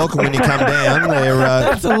more than welcome when you come down.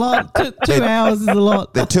 That's a lot. 2 hours is a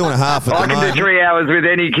lot. They're 2.5 at the moment. I can do 3 hours with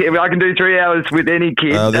any kid. I can do 3 hours with any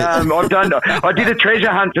kid. I did a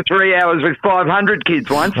treasure hunt for 3 hours with 500 kids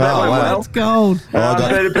once. That went well. That's gold. But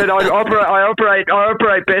I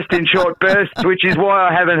operate best in short bursts, which is why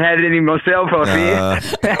I haven't had any myself. I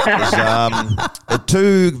fear.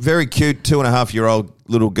 2 very cute 2.5-year-old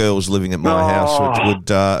little girls living at my house, which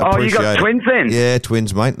would appreciate. You got twins then? Yeah,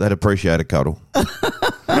 twins, mate. They'd appreciate a cuddle.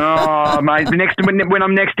 Mate, when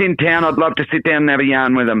I'm next in town, I'd love to sit down and have a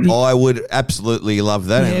yarn with them. I would absolutely love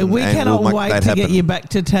that. Yeah, we cannot wait to get you back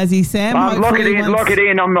to Tassie, Sam. Lock it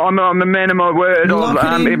in. I'm a man of my word.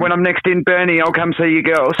 When I'm next in Burnie, I'll come see you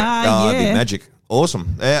girls. It'd be magic.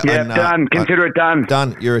 Awesome. Done. Consider it done.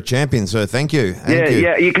 Done. You're a champion, sir. Thank you.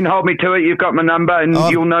 You can hold me to it. You've got my number, and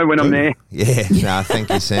you'll know when I'm there. Yeah. Thank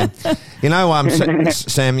you, Sam.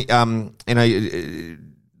 Sam.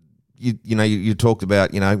 You talked about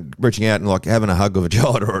reaching out and like having a hug of a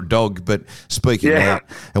child or a dog, but speaking out,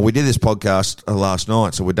 and we did this podcast last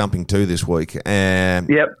night, so we're dumping 2 this week, and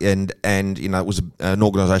it was an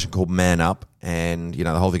organisation called Man Up. And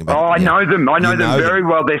the whole thing about. I know them. I know them very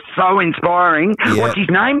well. They're so inspiring. Yeah. What's his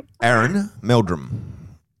name? Aaron Meldrum.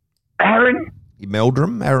 Aaron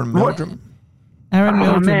Meldrum. Aaron Meldrum.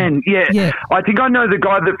 Oh, man. Yeah. I think I know the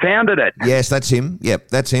guy that founded it. Yes, that's him. Yep,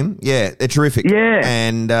 that's him. Yeah, they're terrific. Yeah.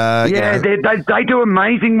 And, they do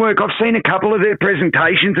amazing work. I've seen a couple of their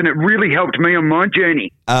presentations, and it really helped me on my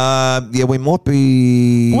journey. We might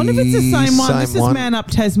be. I wonder if it's the same one. This is Man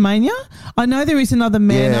Up Tasmania. I know there is another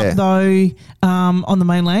Man Up, though, on the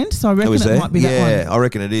mainland, so I reckon it might be that one. Yeah, I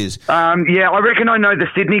reckon it is. I reckon I know the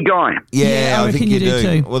Sydney guy. Yeah, I think you do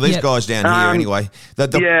too. Well, these guys down here anyway.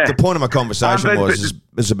 The point of my conversation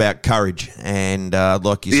was about courage, and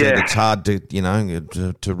like you said, it's hard to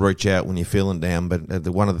to reach out when you're feeling down. But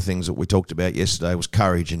one of the things that we talked about yesterday was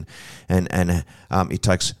courage, and it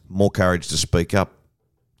takes more courage to speak up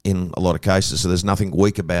in a lot of cases. So there's nothing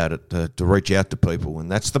weak about it to reach out to people,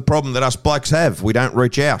 and that's the problem that us blokes have. We don't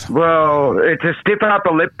reach out. Well, it's a stiff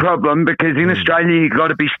upper lip problem, because in Australia you've got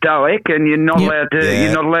to be stoic, and you're not allowed to.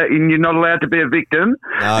 You're not allowed to be a victim,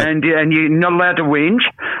 and you're not allowed to whinge.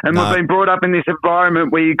 And we've been brought up in this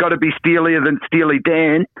environment where you've got to be steelier than Steely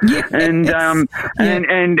Dan. And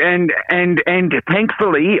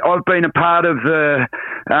thankfully, I've been a part of the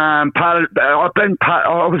I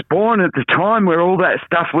was born at the time where all that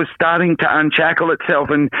stuff was starting to unshackle itself,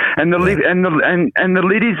 and the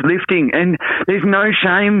lid is lifting, and there's no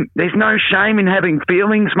shame. There's no shame in having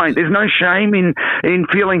feelings, mate. There's no shame in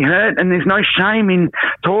feeling hurt, and there's no shame in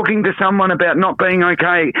talking to someone about not being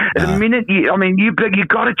okay. The minute you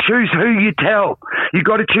got to choose who you tell. You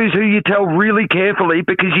got to choose who you tell really carefully,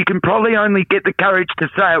 because you can probably only get the courage to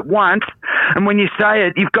say it once, and when you say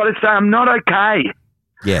it, you've got to say, "I'm not okay."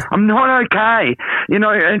 Yeah, I'm not okay. You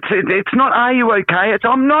know, it's not "Are you okay?" It's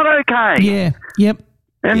 "I'm not okay." Yeah. Yep.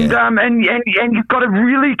 And you've got to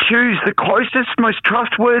really choose the closest, most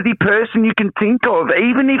trustworthy person you can think of,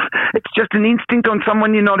 even if it's just an instinct on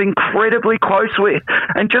someone you're not incredibly close with,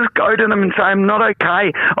 and just go to them and say, "I'm not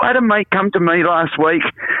okay." I had a mate come to me last week.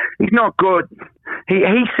 He's not good.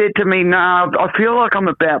 He said to me, "No, I feel like I'm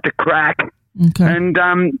about to crack." Okay. And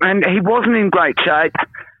he wasn't in great shape.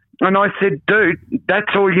 And I said, "Dude,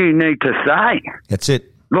 that's all you need to say." That's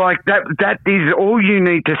it. Like, that is all you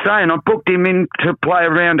need to say. And I booked him in to play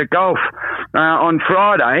a round of golf on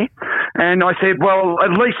Friday. And I said, "Well,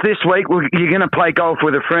 at least this week you're going to play golf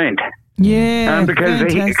with a friend." Yeah, because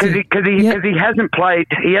he hasn't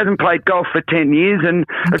played golf for 10 years, and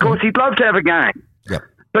of course he'd love to have a game. Yep.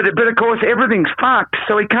 But of course everything's fucked,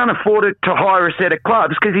 so he can't afford it to hire a set of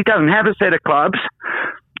clubs because he doesn't have a set of clubs.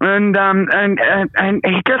 And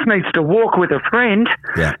he just needs to walk with a friend.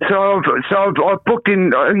 Yeah. So I've booked in.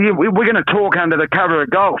 We're going to talk under the cover of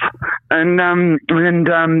golf, and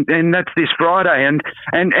that's this Friday. And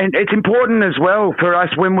it's important as well for us,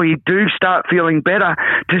 when we do start feeling better,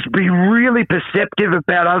 to be really perceptive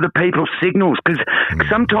about other people's signals, because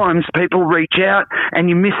sometimes people reach out and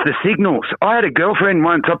you miss the signals. I had a girlfriend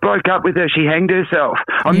once. I broke up with her. She hanged herself.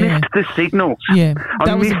 I missed the signals. Yeah,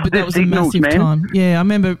 that was a massive time. Yeah, I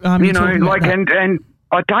remember. And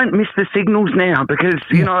I don't miss the signals now, because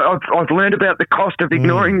you know I've learned about the cost of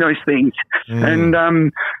ignoring those things, and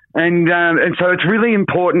so it's really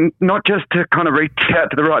important not just to kind of reach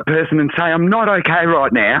out to the right person and say, "I'm not okay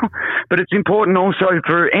right now," but it's important also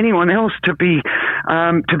for anyone else to be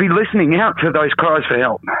listening out for those cries for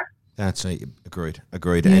help. That's agreed.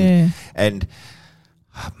 Yeah. And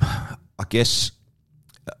I guess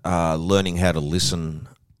learning how to listen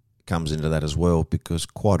comes into that as well, because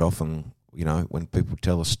quite often, you know, when people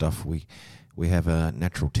tell us stuff, we have a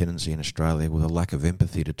natural tendency in Australia with a lack of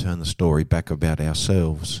empathy to turn the story back about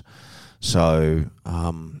ourselves. So,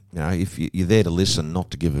 you know, if you're there to listen,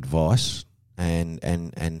 not to give advice,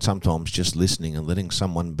 and sometimes just listening and letting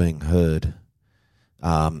someone being heard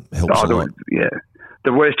helps a lot. Yeah.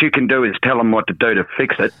 The worst you can do is tell them what to do to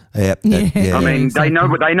fix it. I mean, exactly.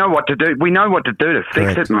 they know what to do. We know what to do to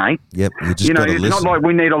fix it, mate. Yep. It's listen. Not like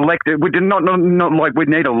we need a lecture. Not like we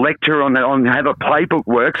need a lecture on how the playbook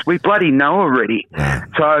works. We bloody know already. Yeah.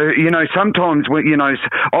 So sometimes I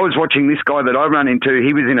was watching this guy that I run into.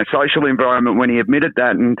 He was in a social environment when he admitted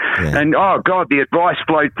that, and oh god, the advice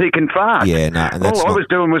flowed thick and fast. Yeah, no. And all I was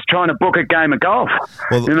doing was trying to book a game of golf.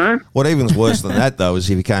 Well, what even's worse than that though is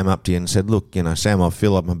if he came up to you and said, "Look, Sam, I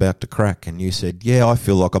feel like I'm about to crack," and you said, "Yeah, I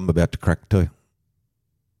feel like I'm about to crack too."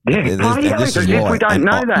 Yeah, this is why. We don't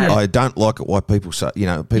know that. I don't like it why people say,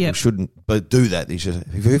 people shouldn't do that. They just,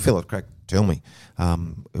 if you feel like crack, tell me.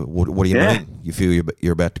 What do you mean? You feel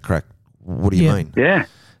you're about to crack? What do you mean? Yeah.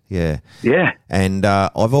 And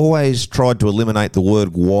I've always tried to eliminate the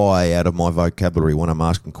word "why" out of my vocabulary when I'm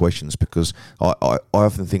asking questions, because I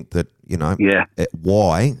often think that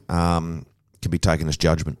why can be taken as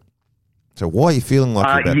judgment. So why are you feeling like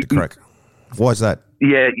you're about to crack? Why is that?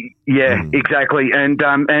 Yeah, exactly. And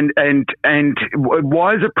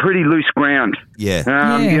why is a pretty loose ground? Yeah.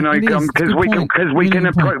 Because we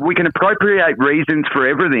can appropriate reasons for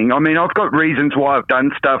everything. I mean, I've got reasons why I've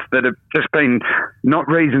done stuff that have just been not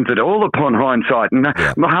reasons at all upon hindsight. And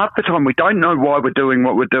half the time we don't know why we're doing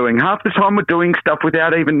what we're doing. Half the time we're doing stuff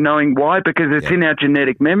without even knowing why, because it's in our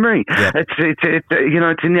genetic memory. Yeah.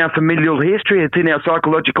 It's in our familial history. It's in our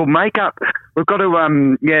psychological makeup. We've got to,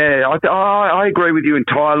 I agree with you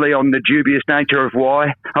entirely on the dubious nature of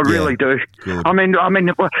why. I really do. Good. I mean, I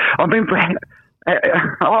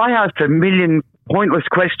asked a million pointless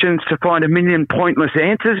questions to find a million pointless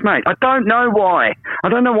answers, mate. I don't know why. I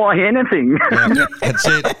don't know why anything. Yeah, that's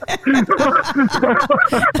it.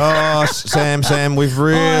 Oh, Sam, we've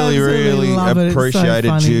really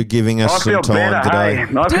appreciated you giving us some time today.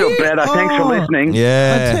 I feel better. Thanks for listening.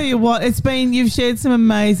 Yeah. I tell you what, you've shared some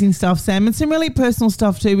amazing stuff, Sam, and some really personal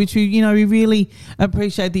stuff too, which we really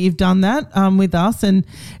appreciate that you've done that with us, and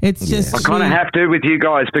it's just. I kind of have to with you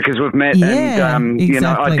guys because we've met, and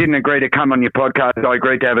exactly. I didn't agree to come on your podcast podcast, I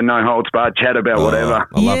agreed to have a no holds barred chat about whatever.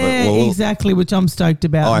 I love it. Well, exactly, which I'm stoked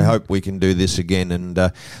about. I hope we can do this again, and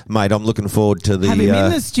mate, I'm looking forward to the have him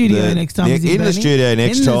in the studio next time. In the studio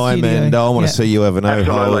next time, and I want to see you have a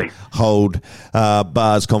no hold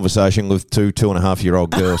bars conversation with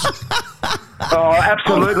 2.5-year-old girls. Oh,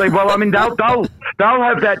 absolutely. Well, I mean, they'll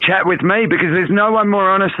have that chat with me because there's no one more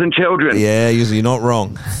honest than children. Yeah, you're not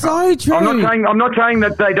wrong. So true. I'm not saying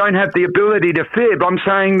that they don't have the ability to fib. I'm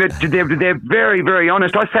saying that they're very, very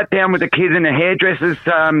honest. I sat down with a kid in a hairdresser's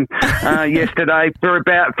yesterday for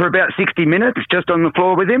about 60 minutes, just on the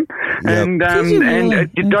floor with him, and I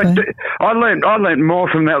learned more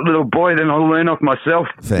from that little boy than I learned off myself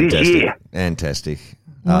this year. Fantastic.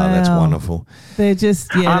 Wow. Oh, that's wonderful. They're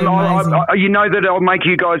just, they're amazing. You know that I'll make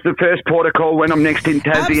you guys the first port of call when I'm next in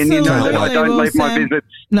Tassie, and you know that I don't leave my visits.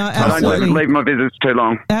 No, absolutely. I don't leave my visits too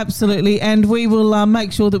long. Absolutely, and we will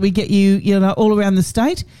make sure that we get you, all around the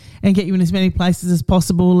state and get you in as many places as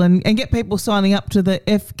possible, and get people signing up to the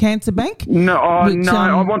F Cancer Bank. No,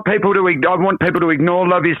 I want people to ignore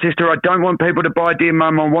Love Your Sister. I don't want people to buy Dear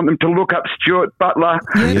Mum. I want them to look up Stuart Butler.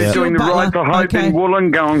 Who's doing the Ride for Hope in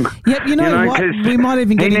Wollongong. Yep, you know what? We might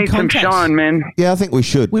even get in contact. He needs some shine, man. Yeah, I think we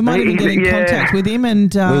should. We might even get in contact with him,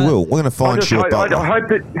 and we will. We're going to find Stuart Butler. I hope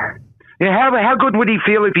that. Yeah, how good would he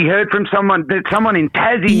feel if he heard from someone in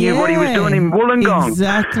Tassie knew what he was doing in Wollongong?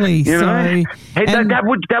 Exactly.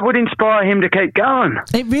 That would inspire him to keep going.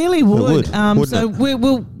 It really would. So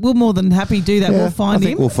we're more than happy to do that. Yeah, we'll find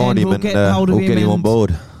him. We'll find him and get hold of him. We'll get him on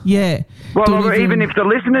board. Yeah. Well, even if the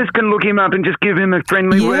listeners can look him up and just give him a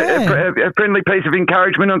friendly a friendly piece of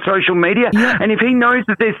encouragement on social media, and if he knows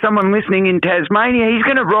that there's someone listening in Tasmania, he's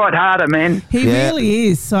going to ride harder, man. He really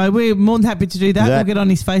is. So we're more than happy to do that. We'll get on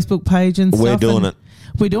his Facebook page and stuff. We're doing it.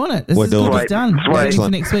 We're doing it. This is good as done. Waiting for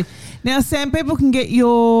next week. Now, Sam, people can get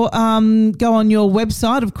your go on your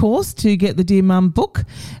website, of course, to get the Dear Mum book.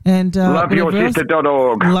 And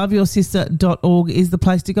loveyoursIster.org. LoveyoursIster.org is the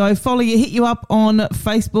place to go. Follow you, hit you up on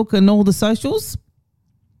Facebook and all the socials.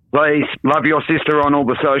 Please, Love Your Sister on all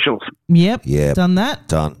the socials. Yep. Done that.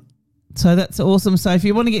 Done. So that's awesome. So if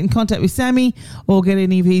you want to get in contact with Sammy or get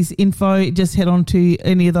any of his info, just head on to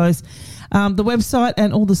any of those. The website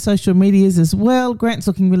and all the social medias as well. Grant's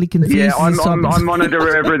looking really confused. Yeah, I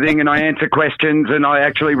monitor everything and I answer questions and I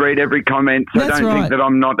actually read every comment. So don't think that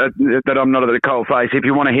I'm not at the coal face. If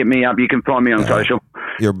you want to hit me up, you can find me on social.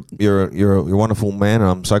 You're a wonderful man, and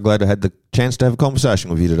I'm so glad I had the chance to have a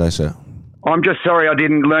conversation with you today, sir. I'm just sorry I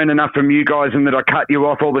didn't learn enough from you guys and that I cut you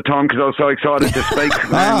off all the time because I was so excited to speak.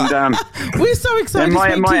 We're so excited to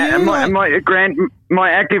speak to you. Grant, my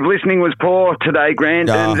active listening was poor today, Grant,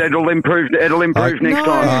 and it'll improve next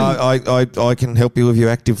time. I can help you with your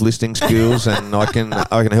active listening skills, and I can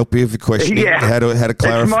help you with your questioning, how to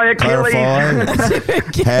clarify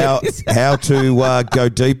how to go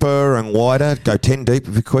deeper and wider, go 10 deep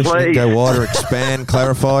with your questioning, go wider, expand,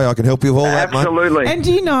 clarify. I can help you with all that, mate. Absolutely. And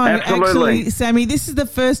do you know, actually, Sammy, this is the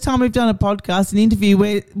first time we've done a podcast, an interview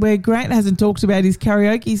where Grant hasn't talked about his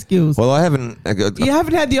karaoke skills. Well, I haven't. You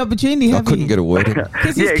haven't had the opportunity, have you? I couldn't get a word in.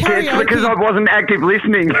 Because I wasn't active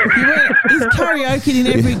listening. He's karaoke in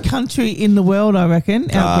every country in the world, I reckon.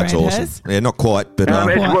 That's awesome. Has. Yeah, not quite, but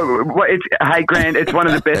hey, Grant, it's one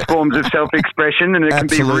of the best forms of self-expression, and it can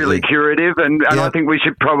be really curative. And I think we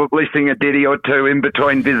should probably sing a ditty or two in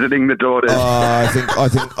between visiting the daughters. I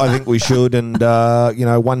think we should, and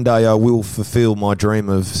one day I will fulfil my dream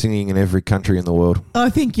of singing in every country in the world.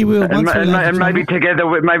 I think you will. And maybe together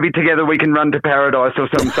we can run to paradise or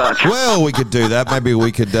some such. Well, we could do that. Maybe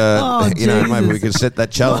we could, maybe we could set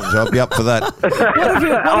that challenge. I'll be up for that.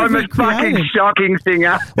 I'm a fucking shocking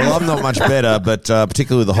singer. Well, I'm not much better, but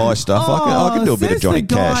particularly the high stuff, I can do a bit of Johnny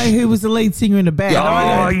Cash. The guy who was the lead singer in a band.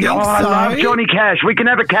 I love Johnny Cash. We can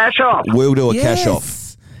have a cash off. We'll do a cash off.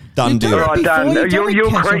 Done deal. All right, done.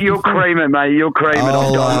 You'll cream it, mate. You'll cream it.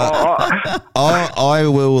 I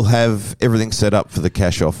will have everything set up for the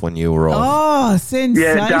cash off when you arrive. Oh,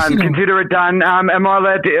 sensational! Yeah, done. Consider it done. Am I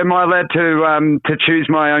allowed to choose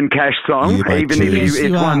my own cash song, even if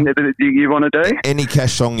it's one that you want to do? Any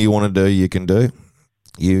cash song you want to do, you can do.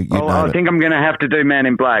 I think I'm going to have to do Man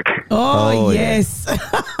in Black. Oh yes.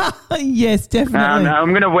 Yes, definitely. I'm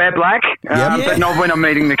going to wear black, but not when I'm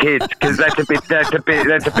meeting the kids because that's a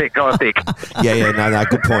bit gothic. No,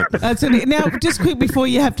 good point. Absolutely. Now, just quick before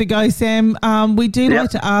you have to go, Sam, we do like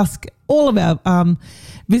to ask all of our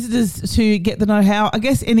visitors to get the know-how. I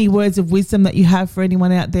guess any words of wisdom that you have for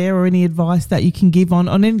anyone out there, or any advice that you can give on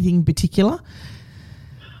anything in particular.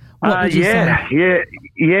 Well,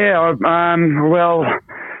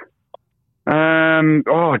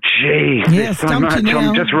 Oh, geez, Yeah, there's so stumped much. you now.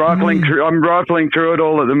 I'm just rifling through. I'm rifling through it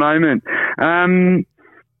all at the moment.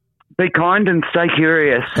 Be kind and stay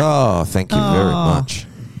curious. Oh, thank you very Oh. much.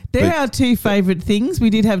 They're our two favourite things. We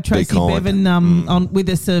did have Tracy kind. Bevan on with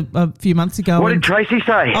us a few months ago. What did and- Tracy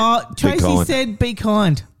say? Tracy kind. said, "Be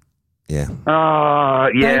kind." Yeah. Oh,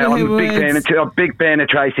 yeah, They were I'm her a big fan words. of. I'm a big fan of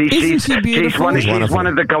Tracy. Isn't she beautiful? She's Wonderful. one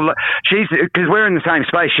of the. She's because we're in the same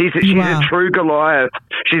space. She's are. a true Goliath.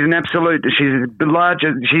 She's an absolute. She's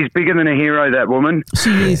larger. She's bigger than a hero. That woman. She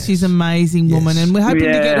is. She's an amazing woman, Yes. and we're hoping to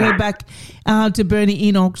get Yeah. her back to Burnie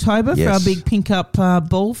in October for our Yes. big pink up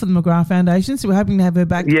ball for the McGrath Foundation. So we're hoping to have her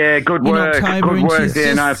back. Yeah, good in work. October, Good and work. she's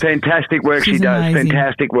Yeah, no, just- fantastic work she she's does. amazing.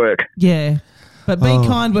 Fantastic work. Yeah. But be Oh.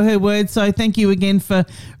 kind were her words. So thank you again for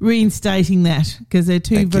reinstating that, because they're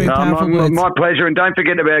two very powerful words. My pleasure, and don't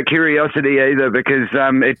forget about curiosity either, because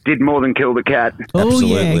it did more than kill the cat. Oh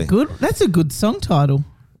yeah, Absolutely. good. That's a good song title.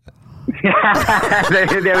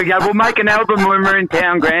 there we go. We'll make an album when we're in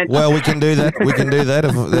town, Grant. Well, we can do that. We can do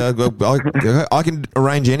that. I can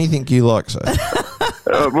arrange anything you like, so.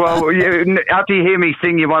 After you hear me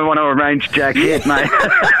sing, you won't want to arrange jack shit, mate.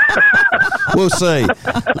 We'll see.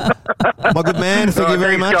 My good man, thank you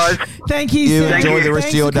very Thanks, much. guys. Thank you, You Sam. enjoy the rest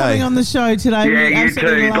Thanks of your for coming day. on the show today. Yeah, We you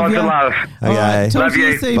absolutely too. love Lots you. of love. All right, Okay. talk Love to you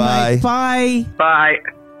you. soon, Bye. mate. Bye. Bye.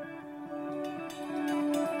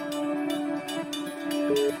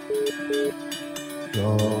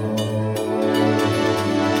 Oh.